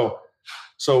point. So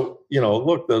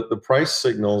look, the price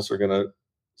signals are going to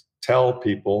tell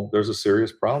people there's a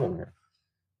serious problem here,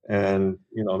 and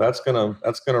that's going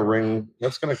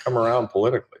to come around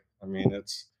politically. I mean,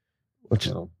 Which,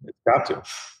 it's got to.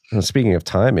 And speaking of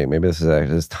timing, maybe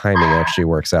this timing actually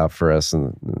works out for us,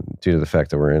 and due to the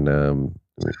fact that we're in,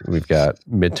 we've got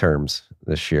midterms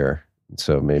this year,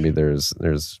 so maybe there's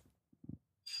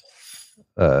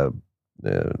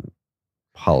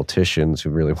politicians who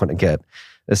really want to get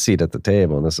a seat at the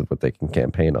table, and this is what they can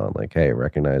campaign on, like, hey,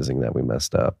 recognizing that we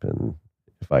messed up, and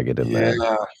if I get in there.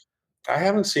 I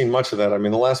haven't seen much of that. I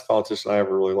mean, the last politician I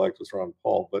ever really liked was Ron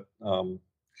Paul, but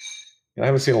I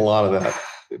haven't seen a lot of that.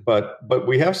 But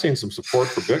we have seen some support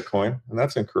for Bitcoin, and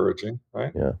that's encouraging,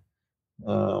 right? Yeah.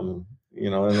 And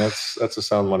that's a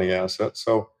sound money asset.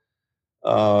 So,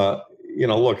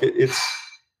 look,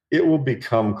 it will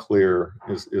become clear,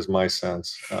 is my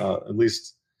sense. At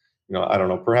least, I don't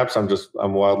know. Perhaps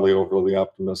I'm wildly overly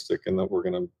optimistic, and that we're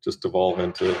going to just devolve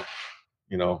into,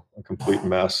 a complete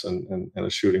mess and a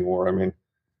shooting war. I mean,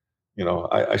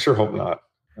 I sure hope not.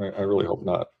 I really hope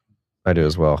not. I do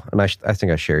as well. And I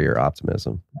think I share your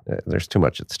optimism. There's too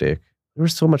much at stake.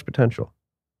 There's so much potential.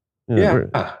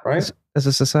 Right. As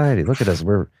a society, look at us.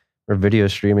 We're video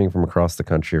streaming from across the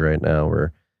country right now.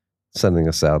 We're sending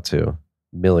this out to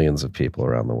millions of people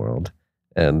around the world.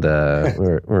 And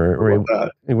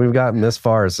we've gotten this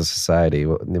far as a society. It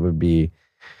would be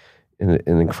an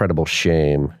incredible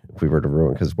shame if we were to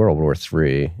ruin, because World War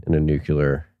III in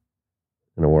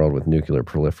a world with nuclear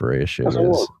proliferation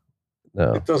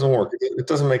No. It doesn't work. It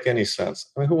doesn't make any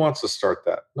sense. I mean, who wants to start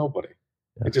that? Nobody.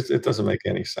 Yeah. It doesn't make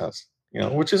any sense.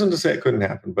 Which isn't to say it couldn't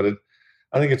happen, but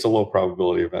I think it's a low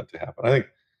probability event to happen. I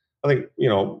think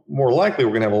more likely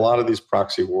we're going to have a lot of these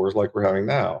proxy wars like we're having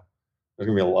now. There's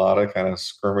going to be a lot of kind of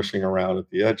skirmishing around at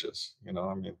the edges. I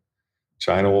mean,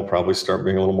 China will probably start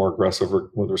being a little more aggressive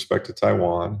with respect to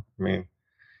Taiwan. I mean,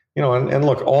 and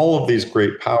look, all of these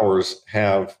great powers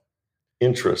have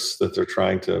interests that they're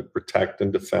trying to protect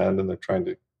and defend, and they're trying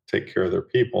to take care of their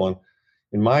people. And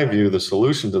in my view, the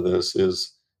solution to this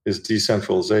is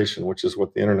decentralization, which is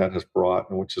what the internet has brought,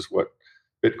 and which is what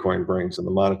Bitcoin brings in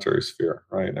the monetary sphere,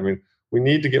 right? I mean, we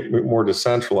need to get more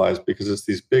decentralized, because it's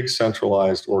these big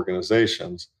centralized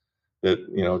organizations that,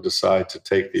 decide to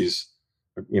take these,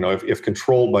 if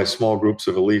controlled by small groups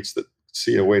of elites that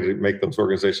see a way to make those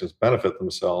organizations benefit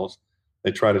themselves,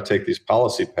 they try to take these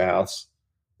policy paths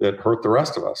that hurt the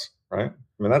rest of us, right?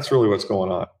 I mean, that's really what's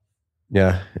going on.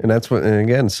 Yeah, and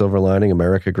again, silver lining,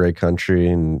 America, great country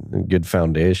and good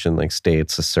foundation, like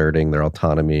states asserting their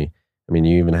autonomy. I mean,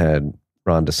 you even had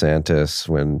Ron DeSantis,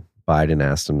 when Biden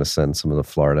asked him to send some of the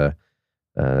Florida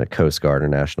Coast Guard or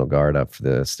National Guard up for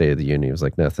the State of the Union. He was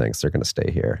like, no, thanks, they're going to stay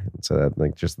here. And so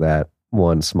just that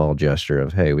one small gesture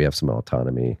of, hey, we have some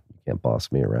autonomy. You can't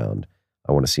boss me around.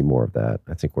 I want to see more of that.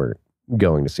 I think we're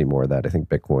going to see more of that. I think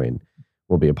Bitcoin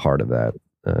will be a part of that.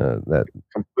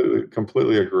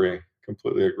 Completely agree.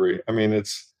 I mean,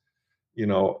 it's,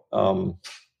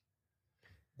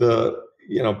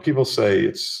 people say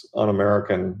it's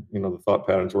un-American, the thought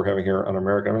patterns we're having here are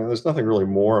un-American. I mean, there's nothing really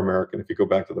more American if you go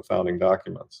back to the founding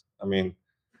documents. I mean,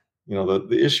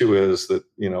 the issue is that,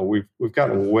 we've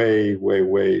gotten way, way,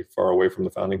 way far away from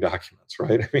the founding documents,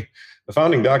 right? I mean, the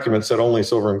founding documents said only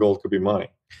silver and gold could be money,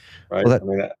 right?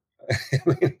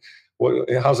 Well,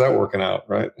 how's that working out,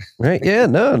 right? Right. Yeah.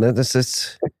 No.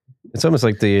 It's almost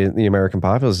like the American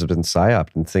populace has been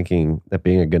psyoped and thinking that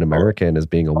being a good American is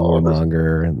being a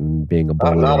warmonger and being a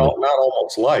bully. Not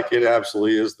almost like it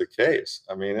absolutely is the case.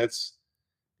 I mean, it's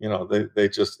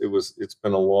it's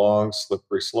been a long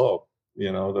slippery slope.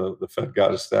 The Fed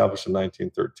got established in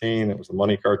 1913. It was the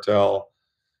money cartel.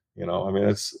 I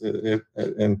mean,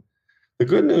 and the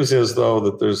good news is, though,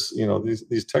 that there's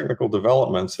these technical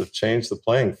developments have changed the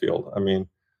playing field. I mean,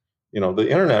 the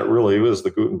internet really is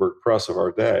the Gutenberg press of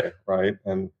our day, right?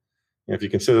 And if you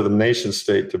consider the nation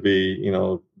state to be,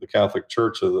 the Catholic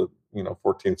Church of the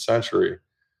 14th century,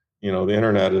 the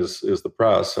internet is the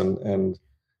press, and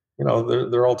there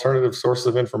are alternative sources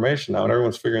of information now, and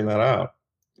everyone's figuring that out.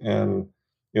 And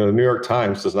the New York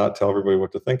Times does not tell everybody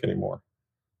what to think anymore.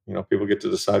 People get to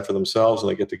decide for themselves,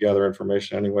 and they get to gather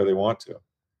information any way they want to.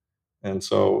 And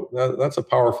so that's a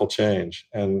powerful change.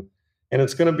 And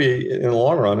it's going to be, in the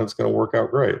long run, it's going to work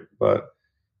out great. But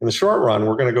in the short run,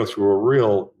 we're going to go through a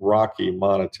real rocky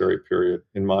monetary period,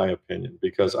 in my opinion,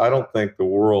 because I don't think the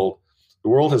world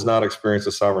has not experienced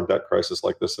a sovereign debt crisis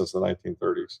like this since the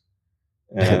 1930s.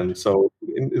 And so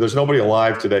there's nobody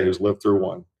alive today who's lived through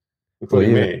one,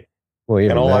 including me. Well,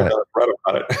 even and all that, I've done is read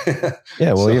about it.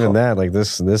 Yeah, well, even that, like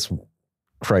this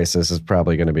crisis is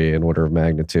probably going to be an order of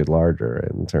magnitude larger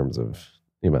in terms of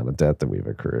the amount of debt that we've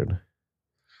accrued.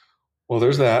 Well,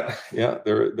 there's that. Yeah,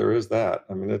 there is that.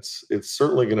 I mean, it's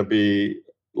certainly going to be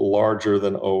larger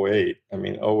than 2008. I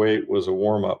mean, 2008 was a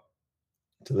warm up,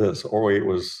 to this. '08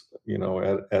 was,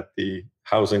 at the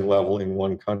housing level in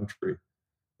one country.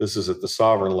 This is at the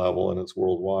sovereign level, and it's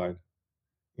worldwide.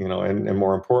 And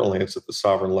more importantly, it's at the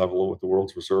sovereign level with the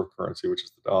world's reserve currency, which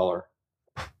is the dollar.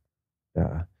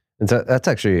 Yeah. And so that's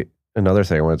actually another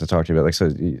thing I wanted to talk to you about. Like,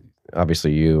 so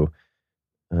obviously you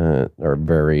are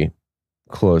very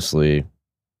closely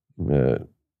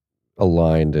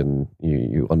aligned, and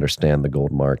you understand the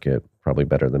gold market probably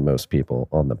better than most people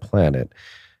on the planet.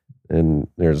 And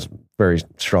there's very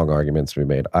strong arguments to be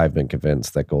made. I've been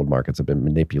convinced that gold markets have been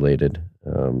manipulated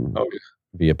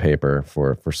via paper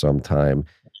for some time.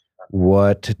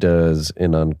 What does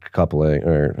an uncoupling,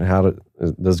 or how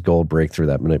does gold break through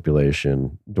that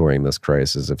manipulation during this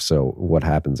crisis? If so, what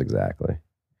happens exactly?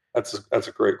 That's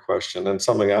a great question, and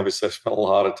something obviously I spent a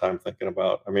lot of time thinking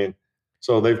about. I mean,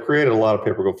 so they've created a lot of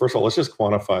paper gold. First of all, let's just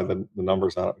quantify the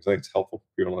numbers on it, because I think it's helpful for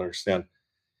people to understand.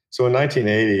 So in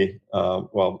 1980,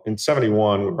 in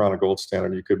 71, we were on a gold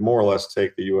standard. You could more or less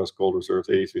take the U.S. gold reserves,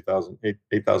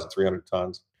 8,300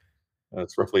 tons.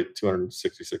 That's roughly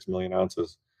 266 million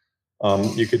ounces.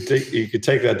 You could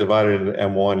take that, divided into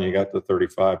M1, you got the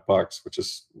 $35, which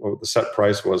is what the set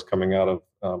price was coming out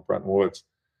of Bretton Woods.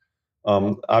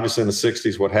 Obviously in the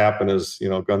 60s, what happened is,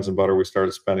 guns and butter, we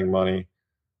started spending money.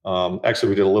 Actually,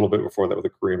 we did a little bit before that with the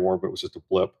Korean War, but it was just a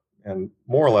blip. And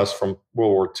more or less from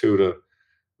World War II to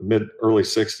the early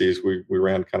 60s, we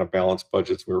ran kind of balanced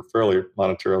budgets. We were fairly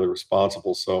monetarily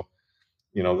responsible. So,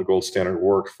 the gold standard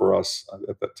worked for us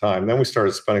at that time. Then we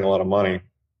started spending a lot of money,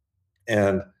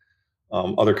 and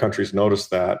other countries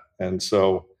noticed that. And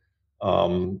so,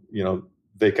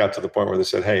 they got to the point where they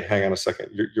said, hey, hang on a second,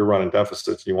 you're running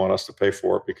deficits. You want us to pay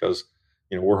for it because,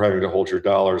 we're having to hold your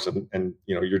dollars, and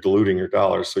you're diluting your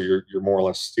dollars. So you're more or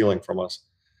less stealing from us.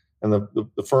 And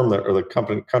the firm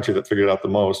country that figured it out the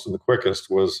most and the quickest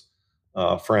was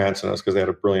France, and that's because they had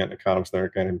a brilliant economist there,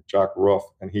 a guy named Jacques Rueff,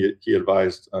 and he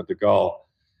advised de Gaulle.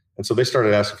 And so they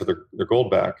started asking for their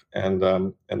gold back, and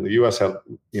the U.S. had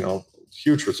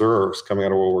huge reserves coming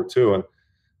out of World War II, and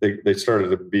they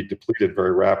started to be depleted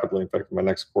very rapidly. In fact, in my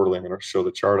next quarterly, I'm going to show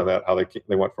the chart of that, how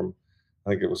they went from, I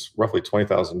think it was roughly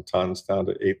 20,000 tons down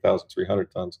to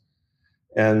 8,300 tons,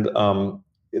 and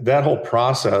that whole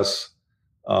process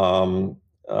kind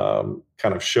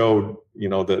of showed,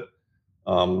 that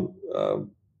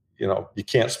you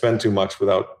can't spend too much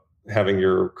without having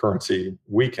your currency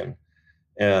weaken.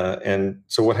 And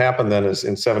so what happened then is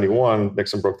in 71,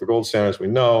 Nixon broke the gold standard, as we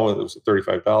know. It was at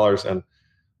 $35, and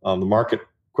the market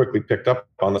quickly picked up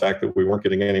on the fact that we weren't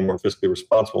getting any more fiscally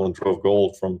responsible and drove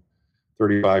gold from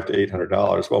 $35 to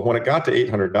 $800. Well, when it got to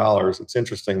 $800, it's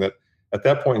interesting that at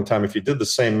that point in time, if you did the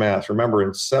same math, remember in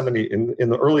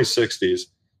the early 60s,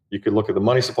 you could look at the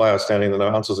money supply outstanding, the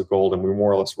ounces of gold, and we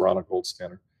more or less were on a gold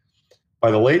standard.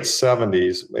 By the late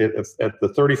 70s, at the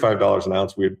 $35 an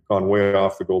ounce, we had gone way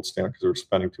off the gold standard because we were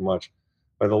spending too much.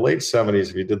 By the late 70s,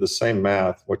 if you did the same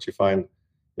math, what you find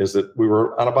is that we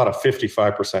were on about a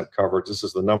 55% coverage. This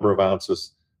is the number of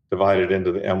ounces divided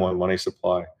into the M1 money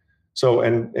supply. So,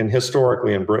 and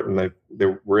historically in Britain, they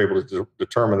were able to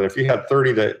determine that if you had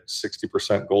 30 to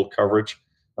 60% gold coverage,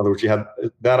 in other words, you had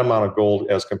that amount of gold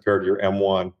as compared to your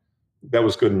M1, that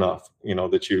was good enough,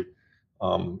 that you,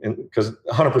 because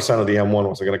 100% of the M1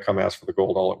 wasn't going to come ask for the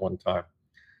gold all at one time.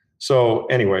 So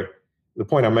anyway, the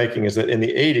point I'm making is that in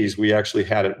the 80s, we actually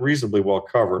had it reasonably well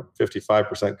covered,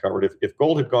 55% covered. If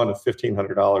gold had gone to $1,500 in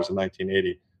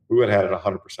 1980, we would have had it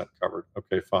 100% covered.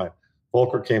 Okay, fine.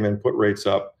 Volcker came in, put rates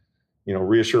up,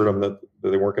 reassured them that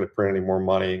they weren't going to print any more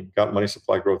money, got money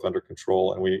supply growth under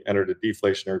control, and we entered a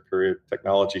deflationary period.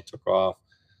 Technology took off.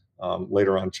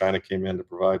 Later on, China came in to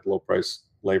provide low price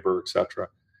labor, et cetera.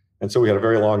 And so we had a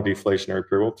very long deflationary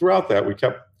period. Well, throughout that, we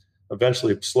kept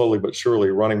eventually, slowly but surely,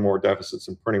 running more deficits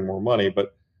and printing more money,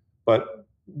 but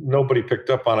nobody picked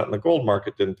up on it, and the gold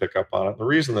market didn't pick up on it. And the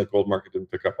reason the gold market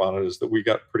didn't pick up on it is that we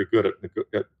got pretty good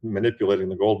at manipulating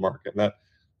the gold market, and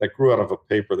that grew out of a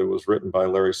paper that was written by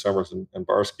Larry Summers and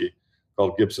Barsky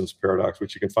called Gibson's Paradox,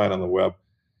 which you can find on the web.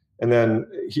 And then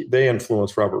they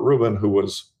influenced Robert Rubin, who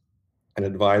was an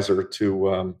advisor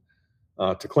to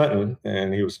Clinton,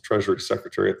 and he was Treasury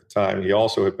Secretary at the time. He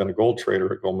also had been a gold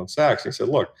trader at Goldman Sachs. And he said,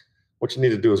 look, what you need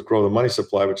to do is grow the money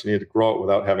supply, but you need to grow it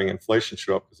without having inflation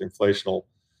show up, because inflation will,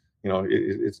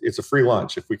 it's a free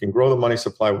lunch. If we can grow the money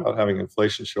supply without having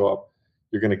inflation show up,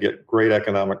 you're going to get great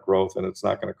economic growth, and it's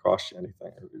not going to cost you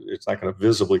anything. It's not going to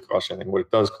visibly cost you anything. What it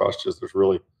does cost you is there's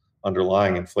really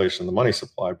underlying inflation in the money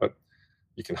supply, but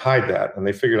you can hide that. And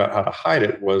they figured out how to hide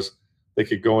it was they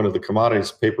could go into the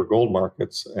commodities paper gold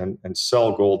markets and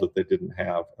sell gold that they didn't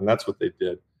have. And that's what they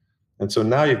did. And so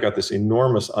now you've got this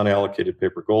enormous unallocated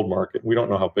paper gold market. We don't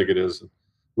know how big it is.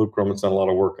 Luke Roman's done a lot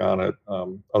of work on it.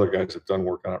 Other guys have done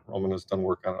work on it. Roman has done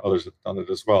work on it. Others have done it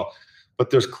as well. But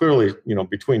there's clearly,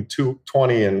 between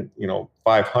 220 and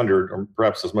 500, or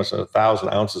perhaps as much as 1,000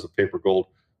 ounces of paper gold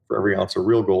for every ounce of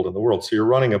real gold in the world. So you're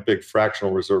running a big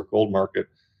fractional reserve gold market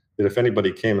that if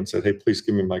anybody came and said, hey, please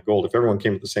give me my gold, if everyone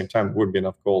came at the same time, there wouldn't be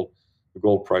enough gold. The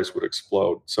gold price would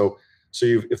explode. So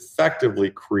you've effectively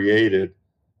created,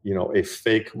 a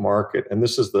fake market. And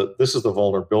this is the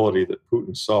vulnerability that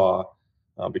Putin saw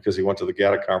because he went to the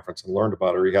GATA conference and learned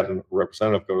about it, or he had a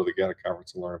representative go to the GATA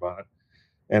conference and learn about it.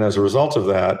 And as a result of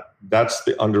that, that's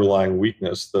the underlying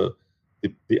weakness, the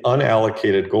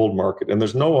unallocated gold market. And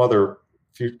there's no other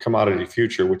commodity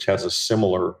future which has a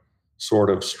similar sort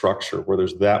of structure where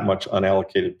there's that much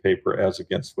unallocated paper as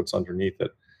against what's underneath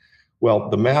it. Well,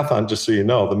 the math on, just so you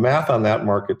know, the math on that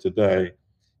market today,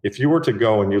 if you were to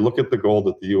go and you look at the gold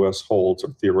that the U.S. holds,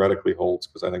 or theoretically holds,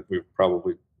 because I think we've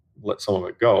probably let some of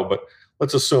it go, but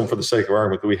let's assume for the sake of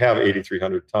argument that we have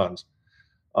 8,300 tons.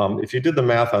 If you did the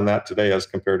math on that today as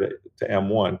compared to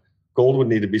M1, gold would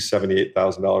need to be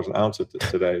 $78,000 an ounce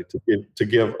today to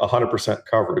give 100%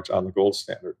 coverage on the gold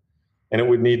standard. And it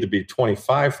would need to be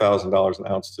 $25,000 an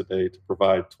ounce today to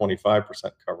provide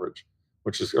 25% coverage,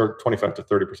 or 25 to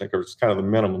 30% coverage. It's kind of the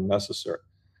minimum necessary.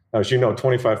 Now, as you know,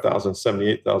 25,000,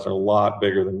 78,000 are a lot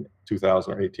bigger than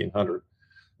 2,000 or 1,800.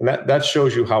 And that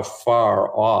shows you how far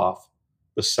off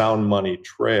the sound money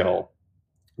trail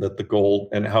that the gold,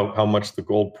 and how much the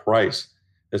gold price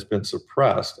has been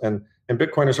suppressed. And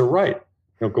Bitcoiners are right.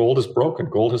 Gold is broken.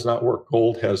 Gold has not worked.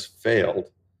 Gold has failed.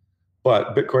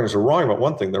 But Bitcoiners are wrong about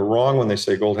one thing. They're wrong when they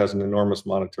say gold has an enormous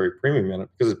monetary premium in it,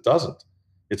 because it doesn't.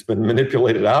 It's been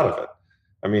manipulated out of it.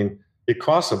 I mean, it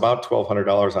costs about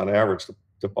 $1,200 on average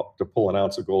to pull an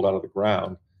ounce of gold out of the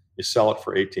ground. You sell it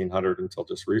for $1,800 until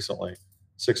just recently,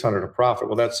 $600 a profit.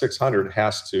 Well, that $600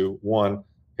 has to, one,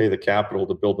 pay the capital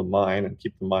to build the mine and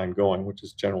keep the mine going, which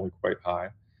is generally quite high.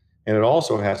 And it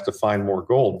also has to find more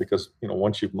gold because,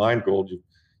 once you've mined gold,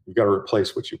 you've got to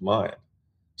replace what you've mined.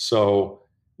 So,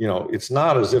 it's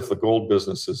not as if the gold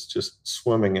business is just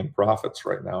swimming in profits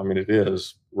right now. I mean, it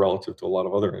is relative to a lot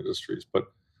of other industries. But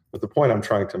the point I'm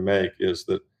trying to make is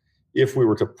that if we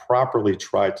were to properly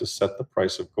try to set the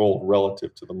price of gold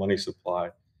relative to the money supply,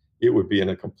 it would be in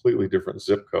a completely different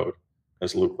zip code,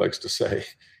 as Luke likes to say.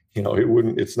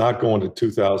 It's not going to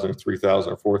 2,000 or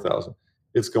 3,000 or 4,000.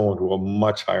 It's going to a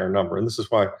much higher number. And this is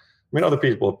why, other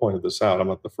people have pointed this out. I'm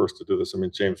not the first to do this.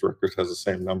 James Rickert has the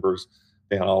same numbers.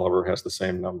 Dan Oliver has the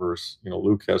same numbers.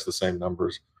 Luke has the same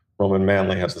numbers. Roman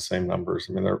Manley has the same numbers.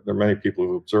 There are many people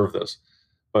who observe this.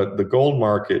 But the gold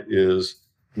market is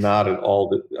not at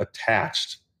all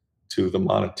attached to the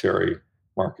monetary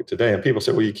market today. And people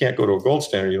say, well, you can't go to a gold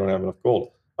standard, you don't have enough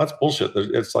gold. That's bullshit.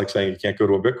 It's like saying you can't go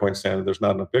to a Bitcoin standard, there's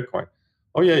not enough Bitcoin.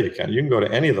 Oh, yeah, you can. You can go to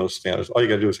any of those standards. All you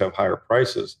got to do is have higher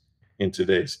prices in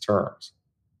today's terms.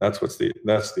 That's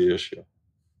the issue.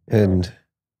 And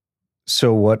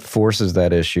so what forces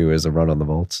that issue is a run on the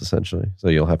vaults, essentially. So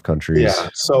you'll have countries. Yeah.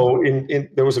 So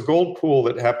there was a gold pool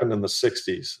that happened in the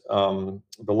 60s,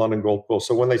 the London Gold Pool.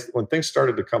 So when things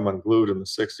started to come unglued in the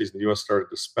 60s, and the U.S. started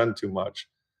to spend too much,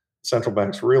 central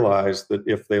banks realized that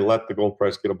if they let the gold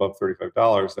price get above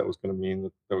 $35, that was going to mean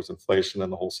that there was inflation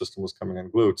and the whole system was coming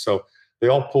unglued. So they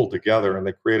all pulled together and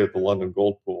they created the London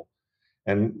Gold Pool.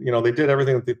 And, they did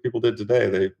everything that people did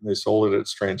today. They sold it at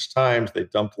strange times. They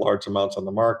dumped large amounts on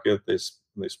the market. They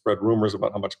spread rumors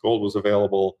about how much gold was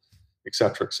available, et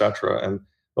cetera, et cetera. And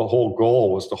the whole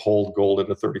goal was to hold gold at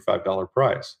a $35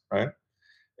 price, right?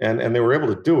 And they were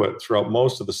able to do it throughout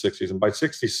most of the 60s. And by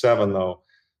 67, though,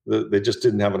 they just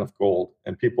didn't have enough gold.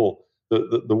 And people,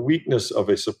 the weakness of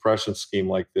a suppression scheme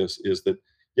like this is that,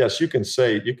 yes, you can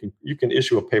say, you can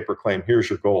issue a paper claim, here's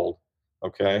your gold,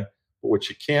 okay? But what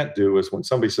you can't do is when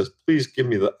somebody says, please give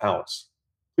me the ounce,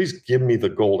 please give me the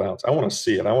gold ounce. I want to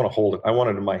see it. I want to hold it. I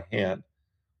want it in my hand.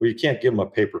 Well, you can't give them a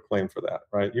paper claim for that,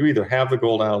 right? You either have the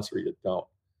gold ounce or you don't.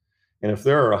 And if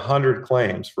there are 100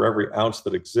 claims for every ounce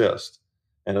that exists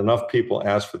and enough people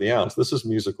ask for the ounce, this is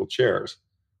musical chairs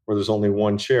where there's only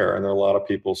one chair and there are a lot of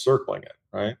people circling it,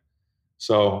 right?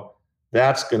 So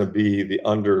that's going to be the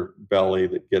underbelly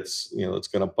that gets, that's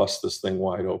going to bust this thing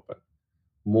wide open.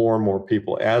 More and more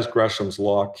people, as Gresham's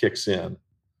law kicks in,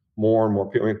 more and more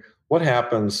people. What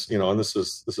happens, and this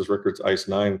is Rickert's ICE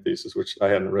 9 thesis, which I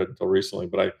hadn't read until recently,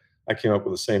 but I came up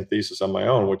with the same thesis on my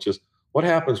own, which is what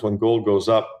happens when gold goes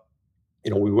up.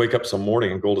 We wake up some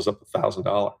morning and gold is up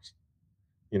 $1,000,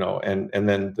 and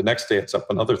then the next day it's up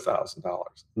another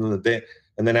 $1,000.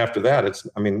 And then after that,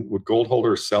 would gold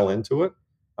holders sell into it?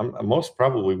 Most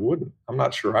probably wouldn't. I'm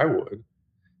not sure I would,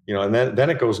 and then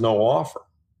it goes no offer.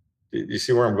 Do you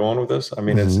see where I'm going with this? I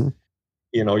mean, it's,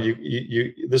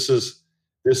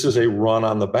 this is a run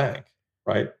on the bank,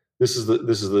 right? This is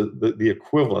the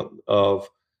equivalent of,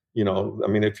 I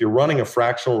mean, if you're running a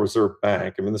fractional reserve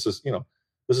bank, I mean, this is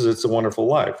It's a Wonderful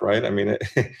Life, right? I mean,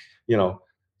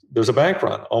 there's a bank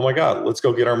run. Oh my God, let's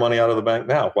go get our money out of the bank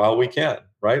now while we can,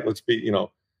 right? Let's be,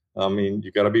 I mean,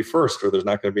 you got to be first, or there's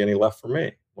not going to be any left for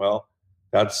me. Well,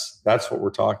 that's what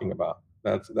we're talking about.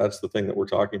 That's the thing that we're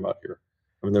talking about here.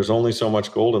 I mean, there's only so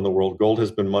much gold in the world. Gold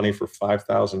has been money for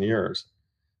 5,000 years.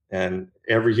 And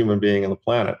every human being on the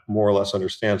planet more or less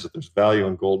understands that there's value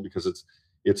in gold because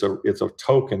it's a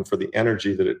token for the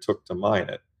energy that it took to mine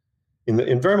it.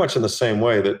 In very much in the same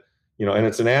way that, and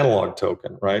it's an analog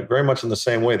token, right? Very much in the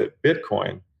same way that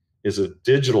Bitcoin is a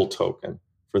digital token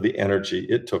for the energy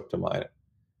it took to mine it.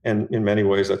 And in many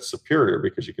ways that's superior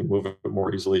because you can move it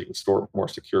more easily, you can store it more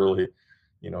securely.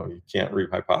 You can't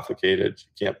rehypothecate it.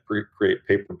 You can't create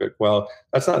paper Bitcoin. Well,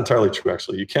 that's not entirely true,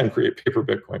 actually. You can create paper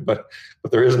Bitcoin, but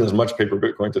there isn't as much paper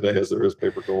Bitcoin today as there is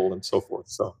paper gold and so forth.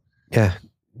 So yeah,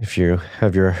 if you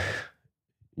have your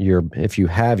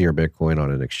Bitcoin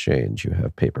on an exchange, you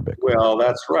have paper Bitcoin. Well,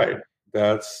 that's right.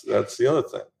 That's the other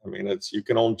thing. I mean, you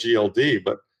can own GLD,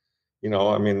 but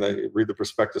I mean, they read the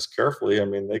prospectus carefully. I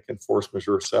mean, they can force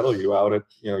majeure settle you out at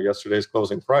yesterday's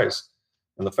closing price.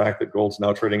 And the fact that gold's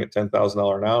now trading at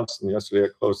 $10,000 an ounce, and yesterday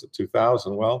it closed at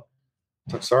 2,000. Well,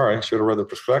 sorry, I should have read the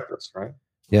prospectus, right?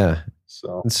 Yeah.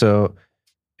 So,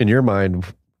 in your mind,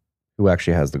 who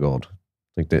actually has the gold?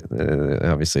 Like,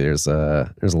 obviously, there's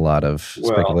a lot of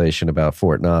speculation about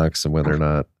Fort Knox and whether or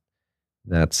not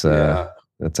that's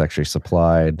actually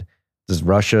supplied. Does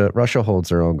Russia holds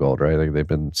their own gold, right? Like, they've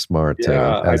been smart.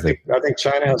 Yeah, I think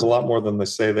China has a lot more than they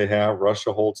say they have.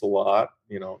 Russia holds a lot.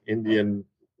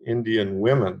 Indian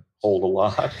women hold a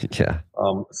lot. Yeah.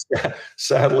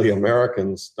 Sadly,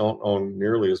 Americans don't own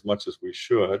nearly as much as we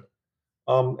should.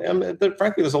 And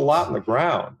frankly, there's a lot in the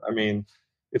ground. I mean,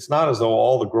 it's not as though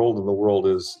all the gold in the world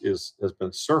has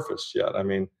been surfaced yet. I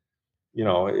mean,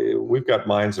 we've got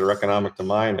mines that are economic to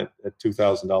mine at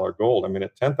 $2,000 gold. I mean,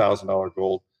 at $10,000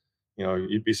 gold,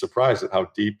 you'd be surprised at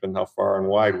how deep and how far and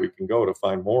wide we can go to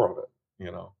find more of it.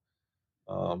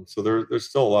 So there's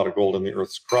still a lot of gold in the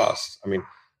Earth's crust. I mean,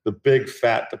 the big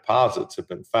fat deposits have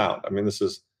been found. I mean, this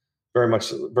is very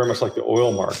much like the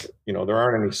oil market. There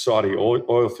aren't any Saudi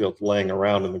oil fields laying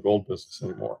around in the gold business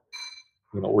anymore.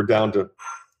 We're down to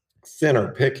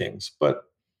thinner pickings, but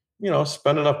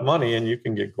spend enough money and you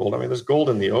can get gold. I mean, there's gold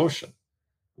in the ocean.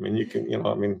 I mean, you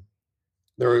can,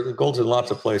 there are gold's in lots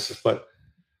of places, but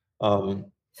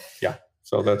yeah.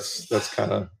 So that's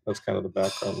kind of the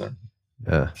background there.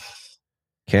 Yeah.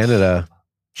 Canada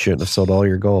shouldn't have sold all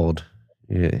your gold.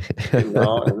 Yeah.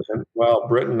 Well,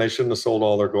 Britain, they shouldn't have sold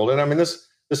all their gold. And I mean, this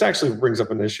actually brings up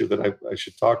an issue that I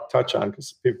should touch on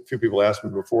because a few people asked me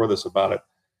before this about it.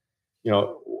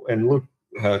 And Luke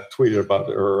tweeted about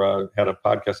it or had a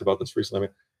podcast about this recently. I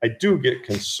mean, I do get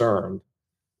concerned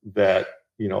that,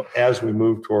 as we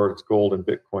move towards gold and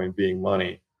Bitcoin being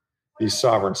money, these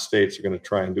sovereign states are going to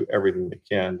try and do everything they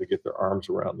can to get their arms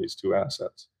around these two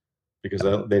assets because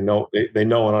they know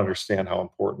and understand how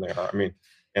important they are. I mean,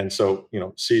 and so,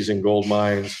 seizing gold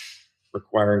mines,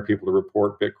 requiring people to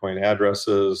report Bitcoin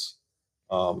addresses,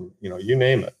 you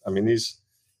name it. I mean,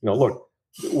 look,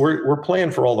 we're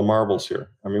playing for all the marbles here.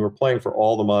 I mean, we're playing for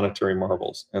all the monetary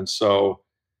marbles. And so,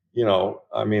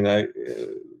 I mean,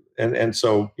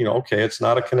 so, okay, it's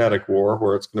not a kinetic war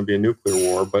where it's going to be a nuclear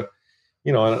war, but,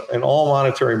 an all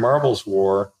monetary marbles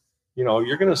war,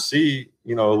 you're going to see,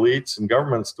 elites and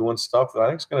governments doing stuff that I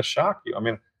think is going to shock you. I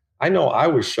mean, I know I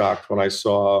was shocked when I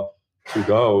saw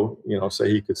Trudeau,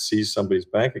 say he could seize somebody's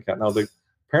bank account. Now they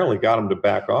apparently got him to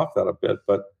back off that a bit,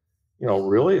 but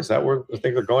really, is that where I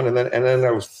think they're going? And then I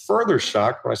was further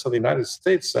shocked when I saw the United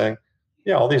States saying,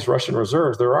 yeah, all these Russian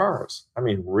reserves, they're ours. I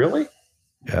mean, really?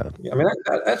 Yeah. I mean,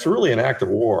 that's really an act of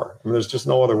war. I mean, there's just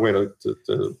no other way to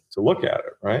look at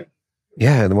it, right?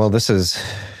 Yeah, and well, this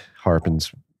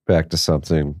harpens back to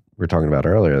something we were talking about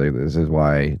earlier. This is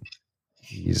why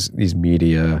these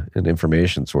media and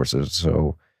information sources are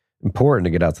so important to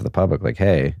get out to the public. Like,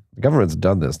 hey, the government's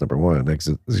done this, number one.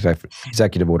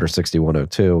 Executive Order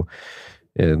 6102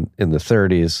 in the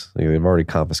 30s, they've already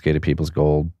confiscated people's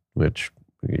gold, which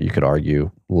you could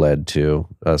argue led to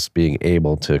us being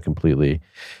able to completely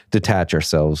detach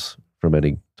ourselves from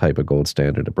any type of gold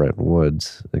standard at Bretton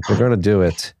Woods. Like, they're going to do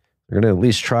it. They're going to at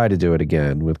least try to do it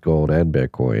again with gold and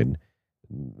Bitcoin.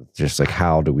 Just like,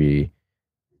 how do we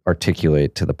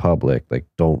articulate to the public, like,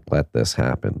 don't let this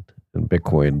happen? And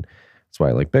Bitcoin, that's why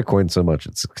I like Bitcoin so much.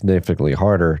 It's significantly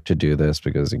harder to do this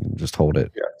because you can just hold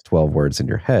it 12 words in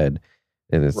your head.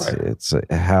 And it's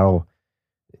how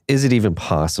is it even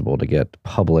possible to get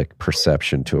public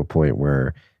perception to a point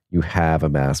where you have a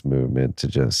mass movement to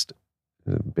just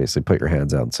basically put your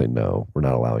hands out and say, no, we're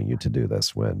not allowing you to do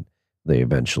this, when they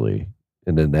eventually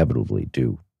and inevitably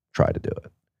do try to do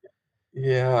it?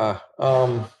 Yeah.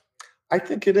 I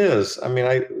think it is. I mean,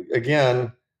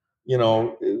 again,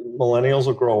 millennials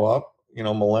will grow up,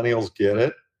 millennials get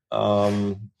it.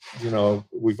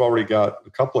 We've already got a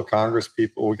couple of Congress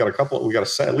people. We got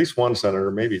at least one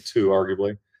senator, maybe two,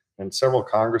 arguably, and several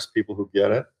Congress people who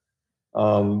get it.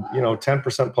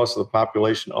 10% plus of the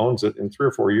population owns it. In 3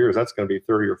 or 4 years, that's going to be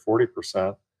 30 or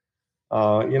 40%.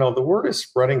 The word is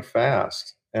spreading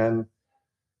fast, and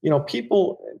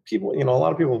people, a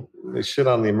lot of people, they shit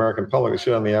on the American public, they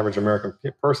shit on the average American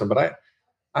person, but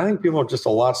I think people are just a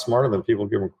lot smarter than people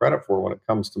give them credit for when it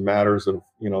comes to matters of,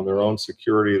 their own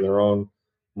security, their own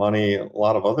money, a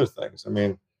lot of other things. I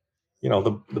mean,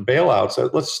 the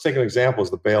bailouts, let's just take an example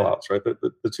as the bailouts, right?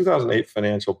 The 2008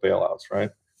 financial bailouts, right?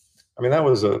 I mean, that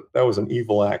was an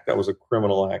evil act. That was a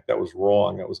criminal act. That was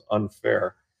wrong. That was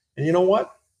unfair. And you know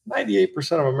what?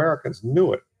 98% of Americans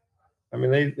knew it. I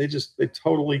mean, they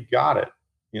totally got it,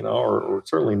 or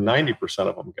certainly 90%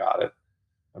 of them got it.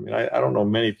 I mean, I don't know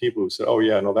many people who said, oh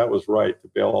yeah, no, that was right to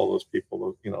bail all those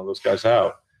people, those guys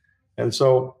out. And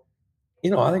so,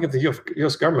 I think if the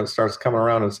U.S. government starts coming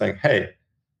around and saying, hey,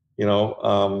 your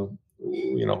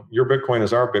Bitcoin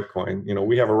is our Bitcoin.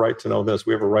 We have a right to know this.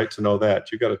 We have a right to know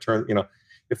that. You got to turn,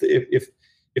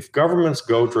 if governments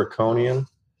go draconian,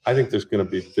 I think there's going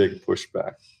to be big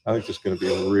pushback. I think there's going to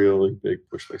be a really big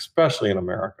pushback, especially in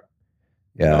America.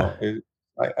 Yeah.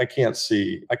 I can't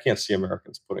see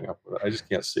Americans putting up with it. I just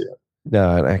can't see it.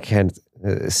 No, I can't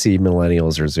see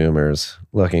millennials or Zoomers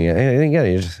looking at. And again,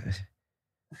 you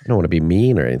don't want to be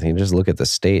mean or anything. Just look at the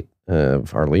state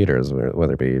of our leaders,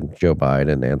 whether it be Joe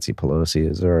Biden, Nancy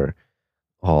Pelosi, or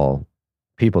all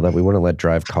people that we wouldn't let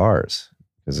drive cars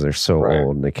because they're so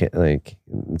old and they can't.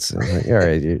 It's like, all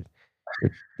right, you're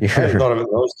I hadn't thought of it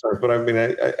in those terms, but I mean,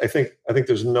 I think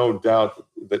there's no doubt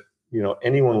that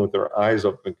anyone with their eyes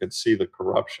open can see the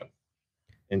corruption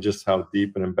and just how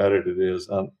deep and embedded it is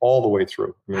all the way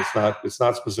through. I mean, it's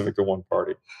not specific to one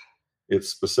party. It's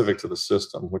specific to the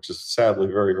system, which is sadly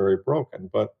very, very broken.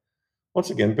 But once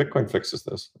again, Bitcoin fixes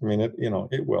this. I mean,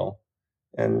 it will.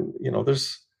 And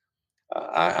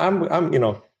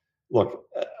look,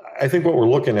 I think what we're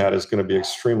looking at is going to be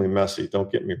extremely messy.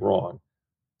 Don't get me wrong,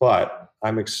 but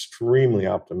I'm extremely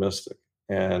optimistic,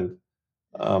 and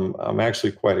I'm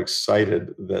actually quite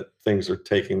excited that things are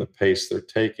taking the pace they're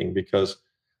taking because,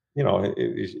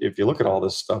 if you look at all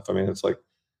this stuff, I mean, it's like,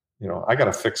 I got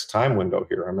a fixed time window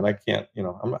here. I mean, I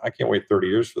can't wait 30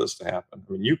 years for this to happen.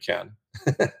 I mean, you can,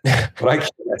 but I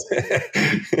can't.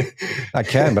 I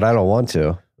can, but I don't want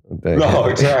to. No,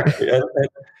 exactly.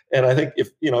 And I think if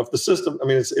the system, I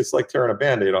mean, it's like tearing a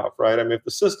Band-Aid off, right? I mean, if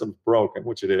the system's broken,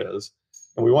 which it is,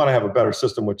 and we want to have a better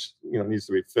system, which, needs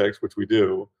to be fixed, which we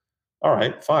do. All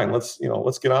right, fine. Let's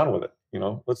get on with it.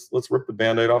 Let's rip the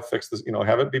Band-Aid off, fix this,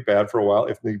 have it be bad for a while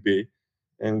if need be,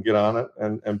 and get on it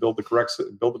and build a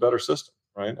better system.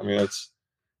 Right. I mean, that's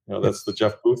the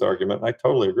Jeff Booth argument. I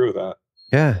totally agree with that.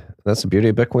 Yeah. That's the beauty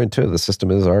of Bitcoin too. The system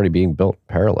is already being built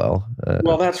parallel.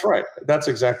 Well, that's right. That's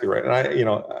exactly right. And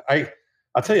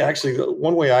I'll tell you, actually,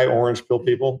 one way I orange pill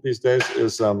people these days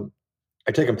is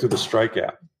I take them through the Strike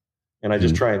app and I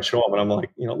just try and show them. And I'm like,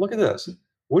 look at this.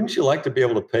 Wouldn't you like to be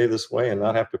able to pay this way and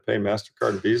not have to pay MasterCard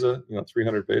and Visa,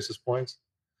 300 basis points?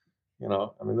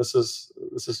 I mean, this is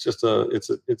just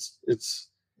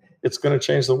it's going to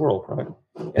change the world, right?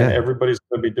 And everybody's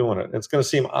going to be doing it. It's going to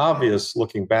seem obvious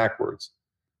looking backwards,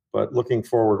 but looking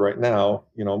forward right now,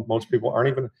 most people aren't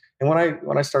even. And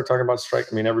when I start talking about Strike,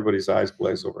 I mean, everybody's eyes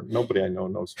glaze over. Nobody I know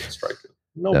knows what Strike is.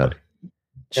 Nobody.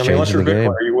 I mean, unless you're a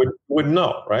Bitcoiner, you wouldn't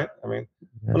know, right? I mean,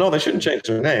 well, no, they shouldn't change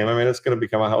their name. I mean, it's going to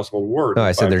become a household word. No,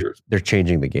 I said they're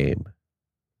changing the game.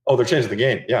 Oh, they're changing the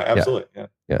game. Yeah, absolutely.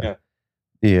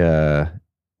 Yeah.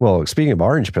 Well, speaking of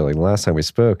orange pilling, the last time we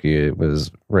spoke, it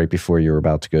was right before you were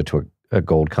about to go to a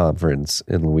gold conference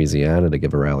in Louisiana to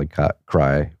give a rally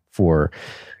cry for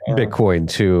Bitcoin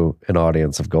to an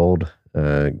audience of gold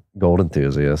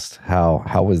enthusiasts.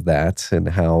 How was that, and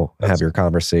how have your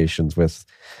conversations with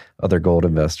other gold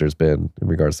investors been in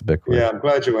regards to Bitcoin? Yeah, I'm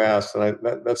glad you asked. And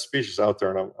that speech is out there,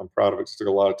 and I'm proud of it. It took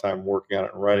a lot of time working on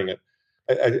it and writing it.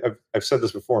 I've said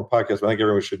this before in podcasts, but I think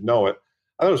everyone should know it.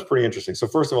 I thought it was pretty interesting. So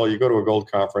first of all, you go to a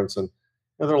gold conference, and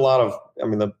there are a lot of, I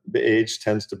mean, the age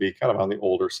tends to be kind of on the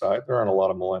older side. There aren't a lot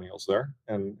of millennials there,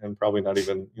 and probably not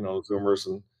even,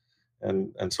 Zoomers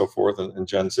and so forth, and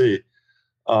Gen Z,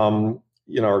 or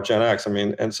Gen X. I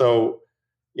mean, and so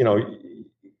you know,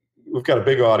 we've got a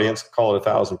big audience, call it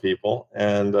 1,000 people.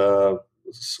 And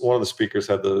one of the speakers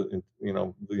had the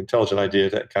intelligent idea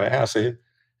to kind of ask,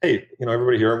 hey,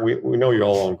 everybody here, we know you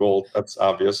all own gold. That's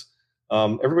obvious.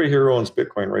 Everybody here who owns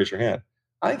Bitcoin, raise your hand.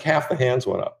 I think half the hands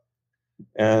went up.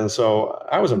 And so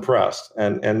I was impressed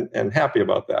and happy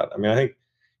about that. I mean, I think,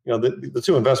 the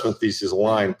two investment theses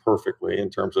align perfectly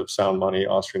in terms of sound money,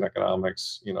 Austrian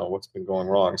economics, what's been going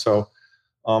wrong. So,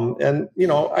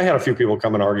 I had a few people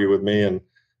come and argue with me, and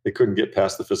they couldn't get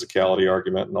past the physicality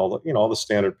argument and all the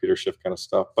standard Peter Schiff kind of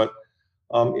stuff. But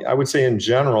I would say in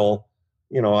general,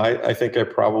 I think I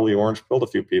probably orange pilled a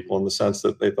few people in the sense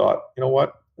that they thought, you know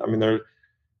what? I mean,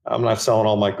 I'm not selling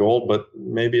all my gold, but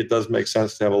maybe it does make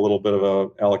sense to have a little bit of a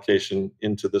allocation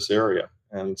into this area.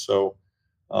 And so,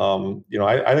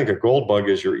 I think a gold bug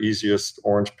is your easiest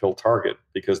orange pill target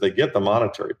because they get the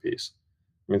monetary piece.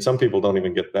 I mean, some people don't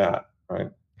even get that, right?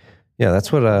 Yeah,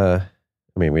 that's what,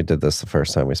 we did this the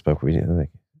first time we spoke. We think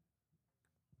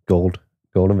gold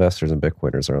investors and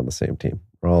Bitcoiners are on the same team.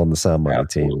 We're all on the sound money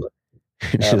team.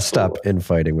 Just stop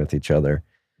infighting with each other.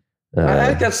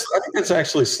 I think that's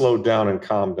actually slowed down and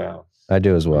calmed down. I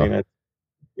do as well.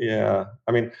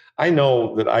 I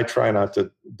know that I try not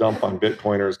to dump on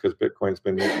Bitcoiners because Bitcoin's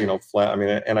been, flat. I mean,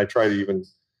 and I try to even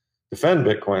defend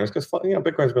Bitcoiners because,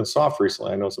 Bitcoin's been soft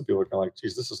recently. I know some people are kind of like,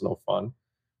 geez, this is no fun.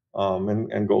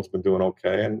 And gold's been doing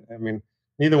okay. And I mean,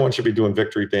 neither one should be doing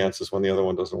victory dances when the other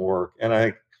one doesn't work. And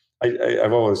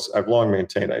I've long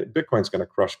maintained Bitcoin's going to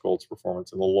crush gold's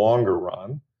performance in the longer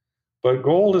run, but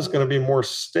gold is going to be more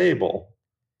stable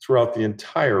throughout the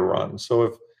entire run.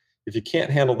 So if you can't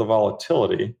handle the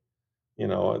volatility,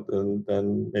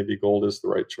 then maybe gold is the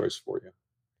right choice for you.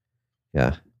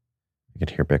 Yeah. You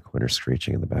can hear Bitcoiners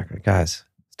screeching in the background. Guys,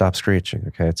 stop screeching.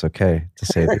 Okay. It's okay to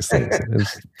say these things.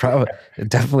 It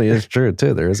definitely is true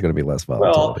too. There is going to be less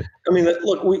volatility. Well, I mean,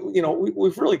 look,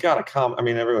 we've really got to come. I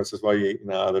mean, everyone says, well,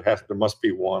 there must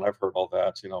be one. I've heard all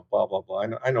that, blah, blah, blah.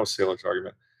 I know Saylor's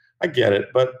argument. I get it.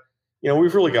 But,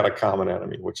 we've really got a common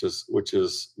enemy, which is,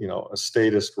 a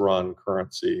statist run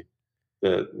currency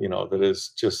that is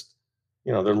just,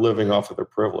 they're living off of their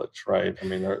privilege, right? I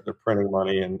mean, they're printing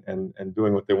money and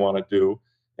doing what they want to do.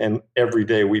 And every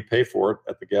day we pay for it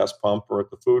at the gas pump or at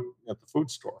the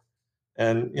food store.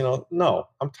 And, no,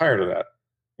 I'm tired of that.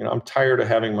 I'm tired of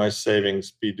having my savings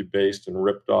be debased and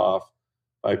ripped off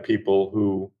by people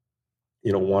who,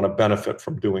 want to benefit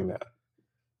from doing that.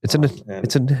 It's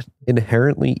an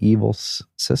inherently evil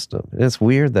system. It's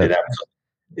weird that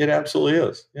it absolutely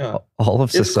is. Yeah. All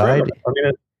of society.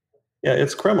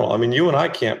 It's criminal. I mean, you and I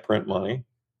can't print money,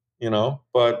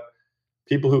 but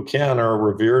people who can are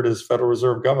revered as Federal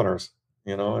Reserve governors,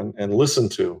 and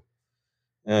listened to.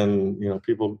 And,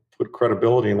 people put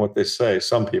credibility in what they say.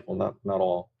 Some people, not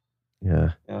all.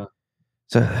 Yeah. Yeah.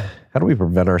 So how do we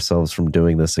prevent ourselves from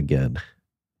doing this again?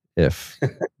 If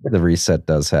the reset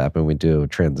does happen, we do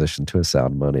transition to a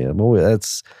sound money.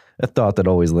 That's a thought that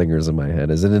always lingers in my head.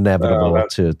 Is it inevitable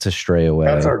to stray away?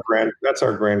 That's our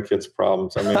grandkids'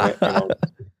 problems. I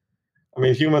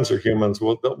mean, humans are humans.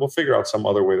 We'll figure out some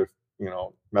other way to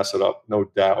mess it up, no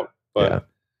doubt. But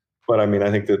I mean, I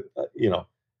think that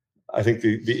I think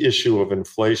the issue of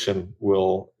inflation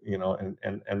will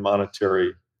and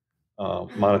monetary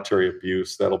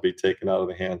abuse, that'll be taken out of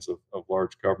the hands of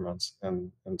large governments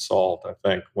and solved, I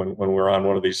think, when we're on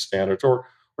one of these standards or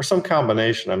some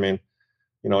combination. I mean,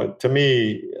 to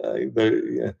me,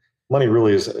 money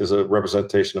really is a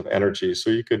representation of energy.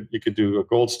 So you could do a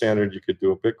gold standard, you could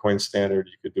do a Bitcoin standard,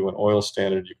 you could do an oil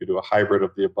standard, you could do a hybrid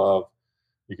of the above,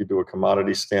 you could do a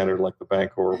commodity standard like the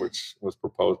Bancor, which was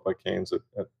proposed by Keynes at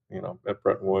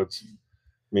Bretton Woods. I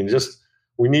mean,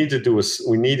 we need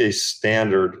a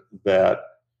standard that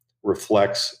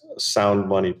reflects sound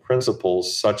money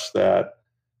principles such that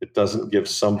it doesn't give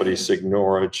somebody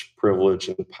seigniorage, privilege,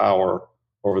 and power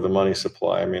over the money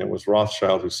supply. I mean, it was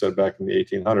Rothschild who said back in the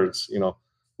 1800s,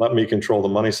 let me control the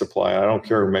money supply. I don't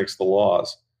care who makes the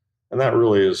laws. And that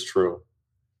really is true.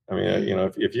 I mean,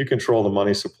 if you control the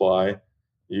money supply,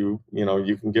 you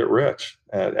can get rich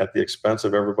at the expense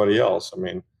of everybody else. I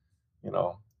mean,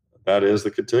 that is the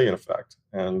cotillion effect.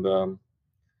 And,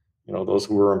 those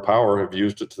who are in power have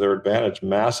used it to their advantage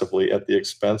massively at the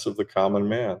expense of the common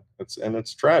man.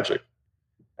 It's tragic,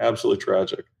 absolutely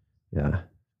tragic. Yeah.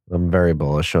 I'm very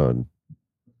bullish on,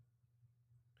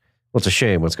 well, it's a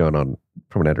shame what's going on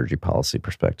from an energy policy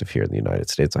perspective here in the United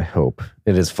States. I hope.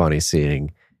 It is funny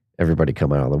seeing everybody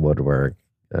come out of the woodwork,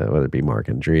 whether it be Mark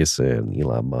Andreessen,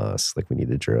 Elon Musk, like we need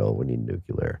to drill, we need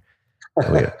nuclear.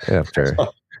 After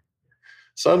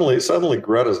Suddenly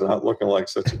Greta's not looking like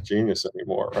such a genius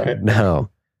anymore, right? No.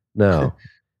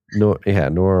 nor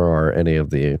are any of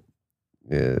the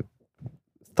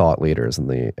thought leaders in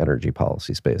the energy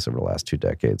policy space over the last 2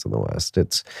 decades in the West.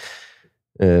 It's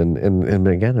and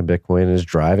again, Bitcoin is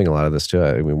driving a lot of this too.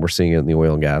 I mean, we're seeing it in the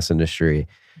oil and gas industry.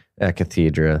 At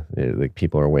Cathedra, like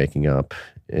people are waking up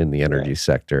in the energy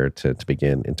sector to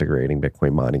begin integrating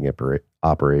Bitcoin mining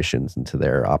operations into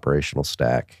their operational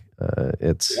stack.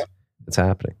 It's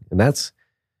happening, and that's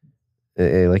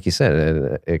like you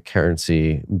said, a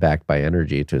currency backed by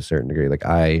energy to a certain degree. Like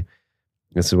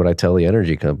this is what I tell the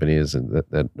energy companies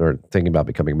that are thinking about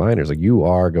becoming miners. Like, you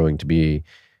are going to be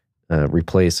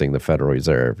replacing the Federal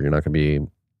Reserve. You're not going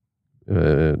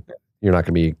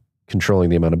to be controlling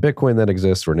the amount of Bitcoin that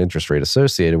exists or an interest rate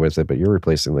associated with it, but you're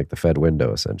replacing like the Fed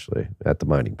window essentially at the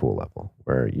mining pool level,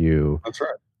 where That's right.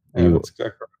 Yeah, that's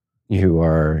exactly right. You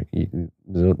are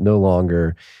no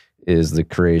longer is the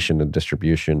creation and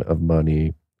distribution of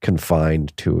money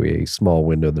confined to a small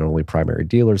window that only primary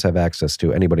dealers have access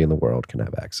to. Anybody in the world can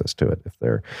have access to it if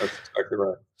they're That's exactly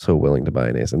right. so willing to buy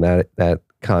an ACE. And that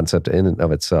concept in and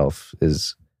of itself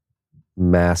is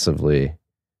massively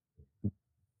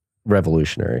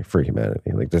revolutionary for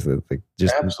humanity. Like this,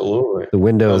 just absolutely, the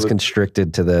window is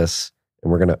constricted to this,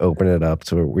 and we're going to open it up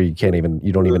to where you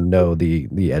don't even know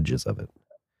the edges of it.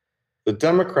 The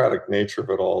democratic nature of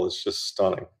it all is just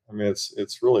stunning. I mean,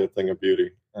 it's really a thing of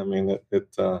beauty. I mean, and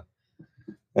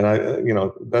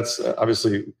that's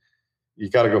obviously, you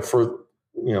got to go further,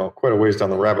 quite a ways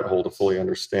down the rabbit hole to fully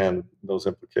understand those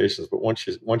implications. But once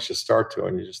you start to,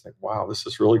 and you just think, wow, this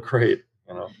is really great.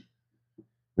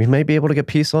 We may be able to get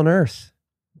peace on Earth.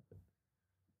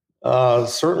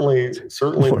 Certainly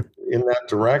in that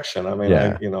direction. I mean,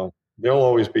 there'll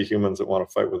always be humans that want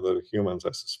to fight with other humans,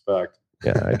 I suspect.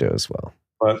 Yeah, I do as well.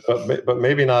 But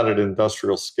maybe not at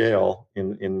industrial scale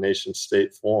in nation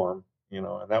state form,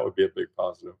 and that would be a big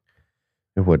positive.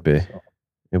 It would be. So,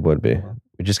 it would be.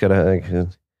 We just gotta.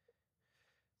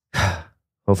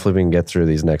 Hopefully, we can get through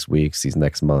these next weeks, these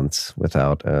next months,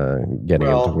 without getting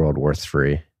into World War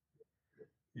III.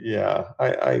 Yeah,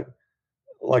 I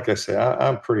like I say,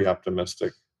 I'm pretty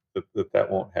optimistic that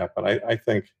won't happen. I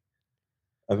think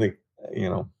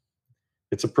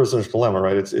it's a prisoner's dilemma,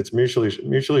 right? It's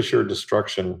mutually assured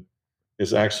destruction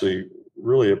is actually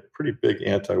really a pretty big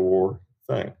anti-war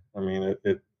thing. I mean,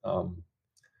 there's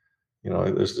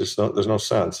no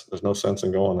sense. There's no sense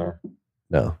in going there.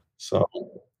 No. So,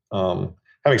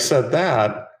 having said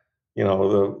that,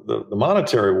 the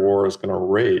monetary war is going to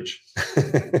rage.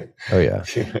 Oh yeah,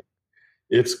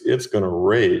 it's going to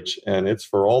rage, and it's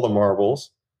for all the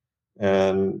marbles.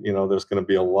 And there's going to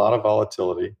be a lot of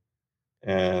volatility,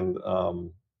 and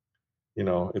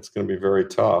it's going to be very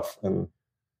tough. And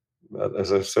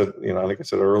as I said, I think I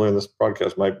said earlier in this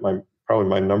broadcast, probably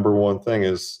my number one thing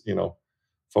is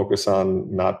focus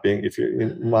on not being, if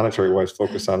you're monetary wise,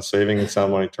 focus on saving in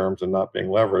sound money terms and not being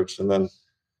leveraged. And then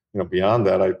beyond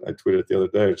that, I tweeted it the other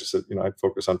day. I just said, I'd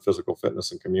focus on physical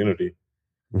fitness and community,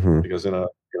 because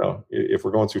if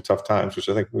we're going through tough times, which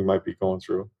I think we might be going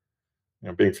through,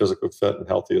 being physically fit and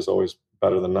healthy is always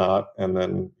better than not. And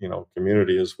then,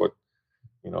 community is what,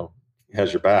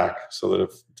 has your back, so that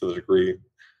if to the degree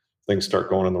things start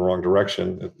going in the wrong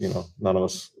direction, none of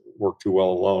us work too well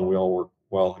alone. We all work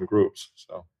well in groups.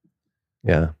 So,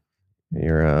 yeah.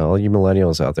 You're all you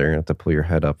millennials out there, you have to pull your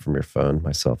head up from your phone,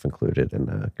 myself included,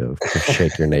 and go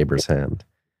shake your neighbor's hand.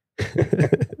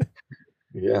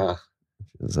 Yeah,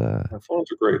 phones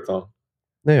are great though.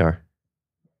 They are.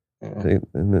 Yeah.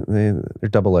 They're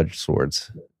double-edged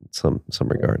swords in some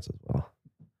regards as well.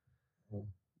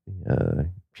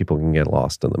 People can get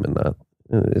lost in them,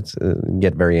 and it's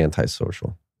get very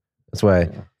antisocial. That's why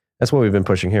we've been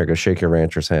pushing here. Go shake your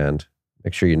rancher's hand.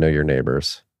 Make sure you know your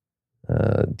neighbors.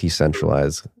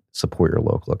 Decentralize, support your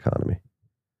local economy.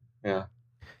 Yeah.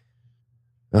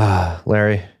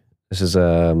 Larry, this has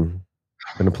been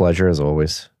a pleasure as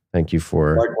always. Thank you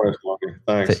for likewise, Marty.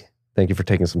 Thanks. Thank you for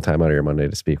taking some time out of your Monday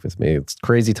to speak with me. It's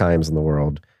crazy times in the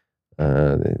world.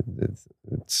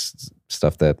 It's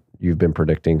stuff that you've been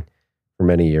predicting for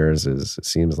many years. It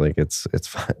seems like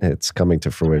it's coming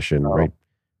to fruition right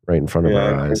in front of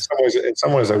our eyes. In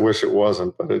some ways, I wish it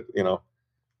wasn't, but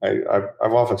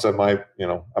I've often said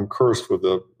I'm cursed with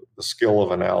the skill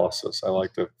of analysis. I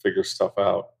like to figure stuff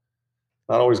out.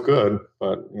 Not always good,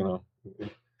 but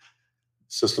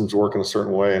systems work in a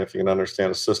certain way, and if you can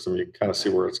understand a system, you can kind of see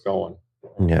where it's going.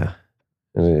 Yeah,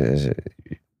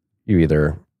 you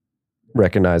either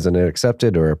recognize and accept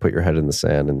it, or put your head in the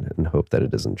sand and hope that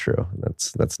it isn't true.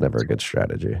 That's never a good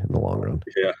strategy in the long run.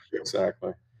 Yeah,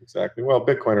 exactly. Well,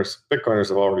 Bitcoiners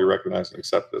have already recognized and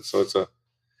accepted it, so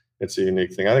it's a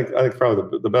unique thing. I think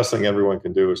probably the best thing everyone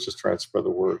can do is just try and spread the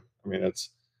word. I mean, it's,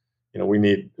 we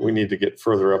need to get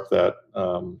further up that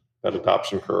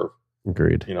adoption curve.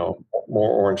 Agreed. More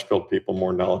orange-pilled people,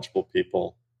 more knowledgeable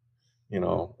people. I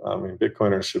mean,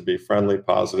 Bitcoiners should be friendly,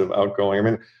 positive, outgoing. I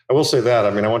mean, I will say that.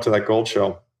 I mean, I went to that gold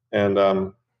show, and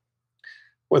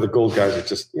boy, the gold guys are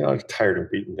just, tired and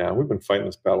beaten down. We've been fighting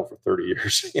this battle for 30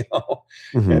 years,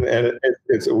 Mm-hmm. and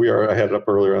I had it up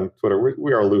earlier on Twitter.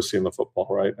 We are Lucy in the football,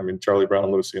 right? I mean, Charlie Brown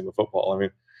and Lucy in the football. I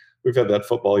mean, we've had that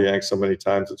football yank so many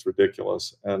times, it's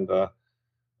ridiculous. And,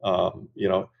 and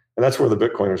that's where the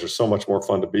Bitcoiners are so much more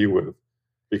fun to be with,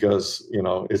 because,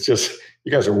 it's just,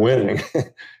 you guys are winning,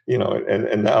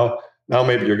 and now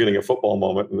maybe you're getting a football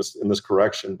moment in this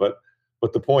correction. But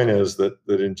the point is that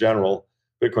in general,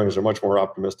 Bitcoiners are much more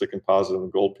optimistic and positive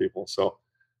than gold people. So,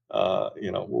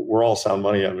 we're all sound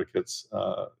money advocates.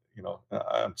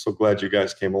 I'm so glad you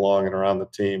guys came along and are on the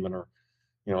team and are,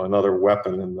 another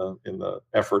weapon in the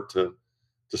effort to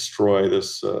destroy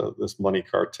this money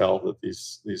cartel that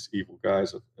these evil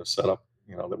guys have set up,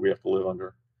 that we have to live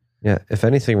under. Yeah. If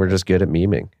anything, we're just good at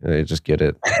memeing. Just good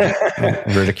at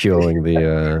ridiculing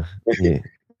the.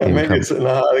 Maybe it's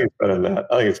no. I think it's better than that.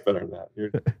 I think it's better than that.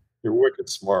 You're wicked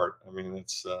smart. I mean,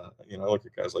 it's I look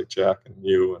at guys like Jack and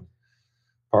you and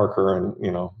Parker and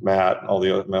Matt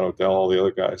and Matt Odell, all the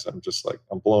other guys. I'm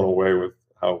blown away with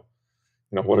how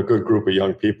what a good group of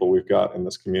young people we've got in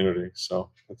this community. So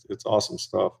it's awesome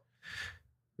stuff.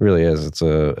 It really is. It's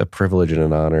a privilege and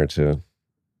an honor to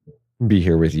be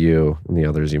here with you and the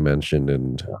others you mentioned,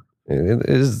 and it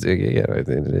is. Yeah, it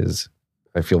is.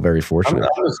 I feel very fortunate.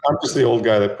 I'm just the old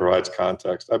guy that provides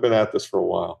context. I've been at this for a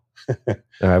while.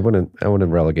 I wouldn't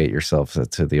relegate yourself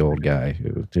to the old guy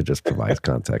who just provides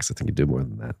context. I think you do more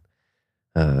than that.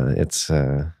 It's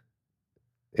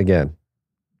again,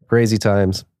 crazy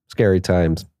times, scary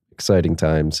times, exciting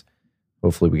times.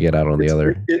 Hopefully we get out on the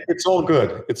other. It's all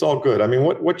good. It's all good. I mean,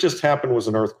 what just happened was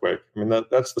an earthquake. I mean,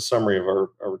 that's the summary of our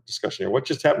discussion here. What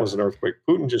just happened was an earthquake.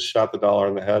 Putin just shot the dollar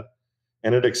in the head,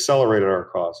 and it accelerated our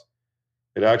cause.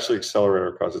 It actually accelerated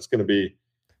our cause. It's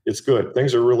good.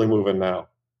 Things are really moving now,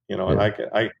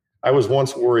 and I was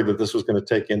once worried that this was going to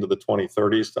take into the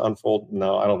 2030s to unfold.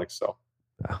 No, I don't think so.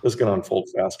 Oh. This is going to unfold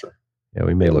faster. Yeah,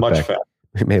 we may look back. Faster.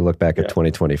 We may look back at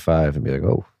 2025 and be like,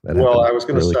 "Oh, that happened." Well, I was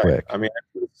going to say. Quick. I mean,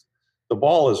 the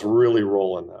ball is really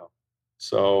rolling now.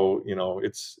 So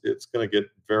it's going to get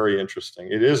very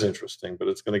interesting. It is interesting, but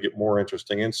it's going to get more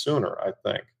interesting and sooner, I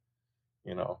think.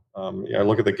 I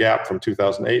look at the gap from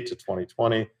 2008 to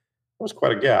 2020. It was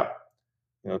quite a gap.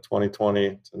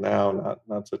 2020 to now,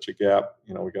 not such a gap.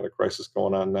 We got a crisis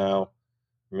going on now.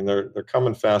 I mean, they're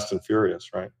coming fast and furious,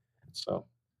 right? So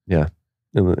yeah.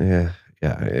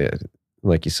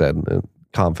 Like you said,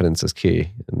 confidence is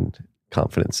key, and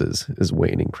confidence is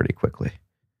waning pretty quickly.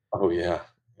 Oh yeah.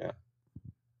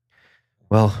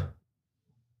 Well,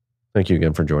 thank you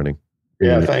again for joining.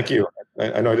 Yeah, thank you.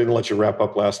 I know I didn't let you wrap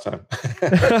up last time.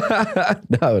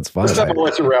 No, it's fine. This time I'll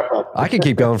let you wrap up. I can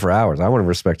keep going for hours. I want to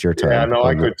respect your time. Yeah, no,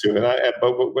 I could too. But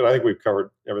I think we've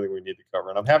covered everything we need to cover.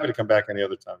 And I'm happy to come back any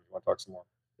other time if you want to talk some more.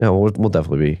 Yeah, we'll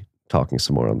definitely be talking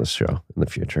some more on this show in the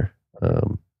future.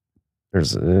 We'll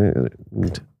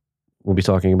be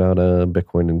talking about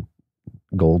Bitcoin and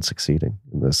gold succeeding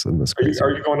in this.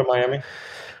 Are you going to Miami?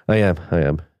 I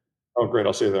am. Oh, great.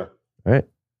 I'll see you there. All right.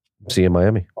 See you in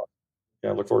Miami.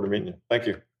 Yeah, I look forward to meeting you. Thank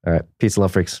you. All right. Peace and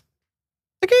love, freaks.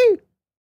 Okay.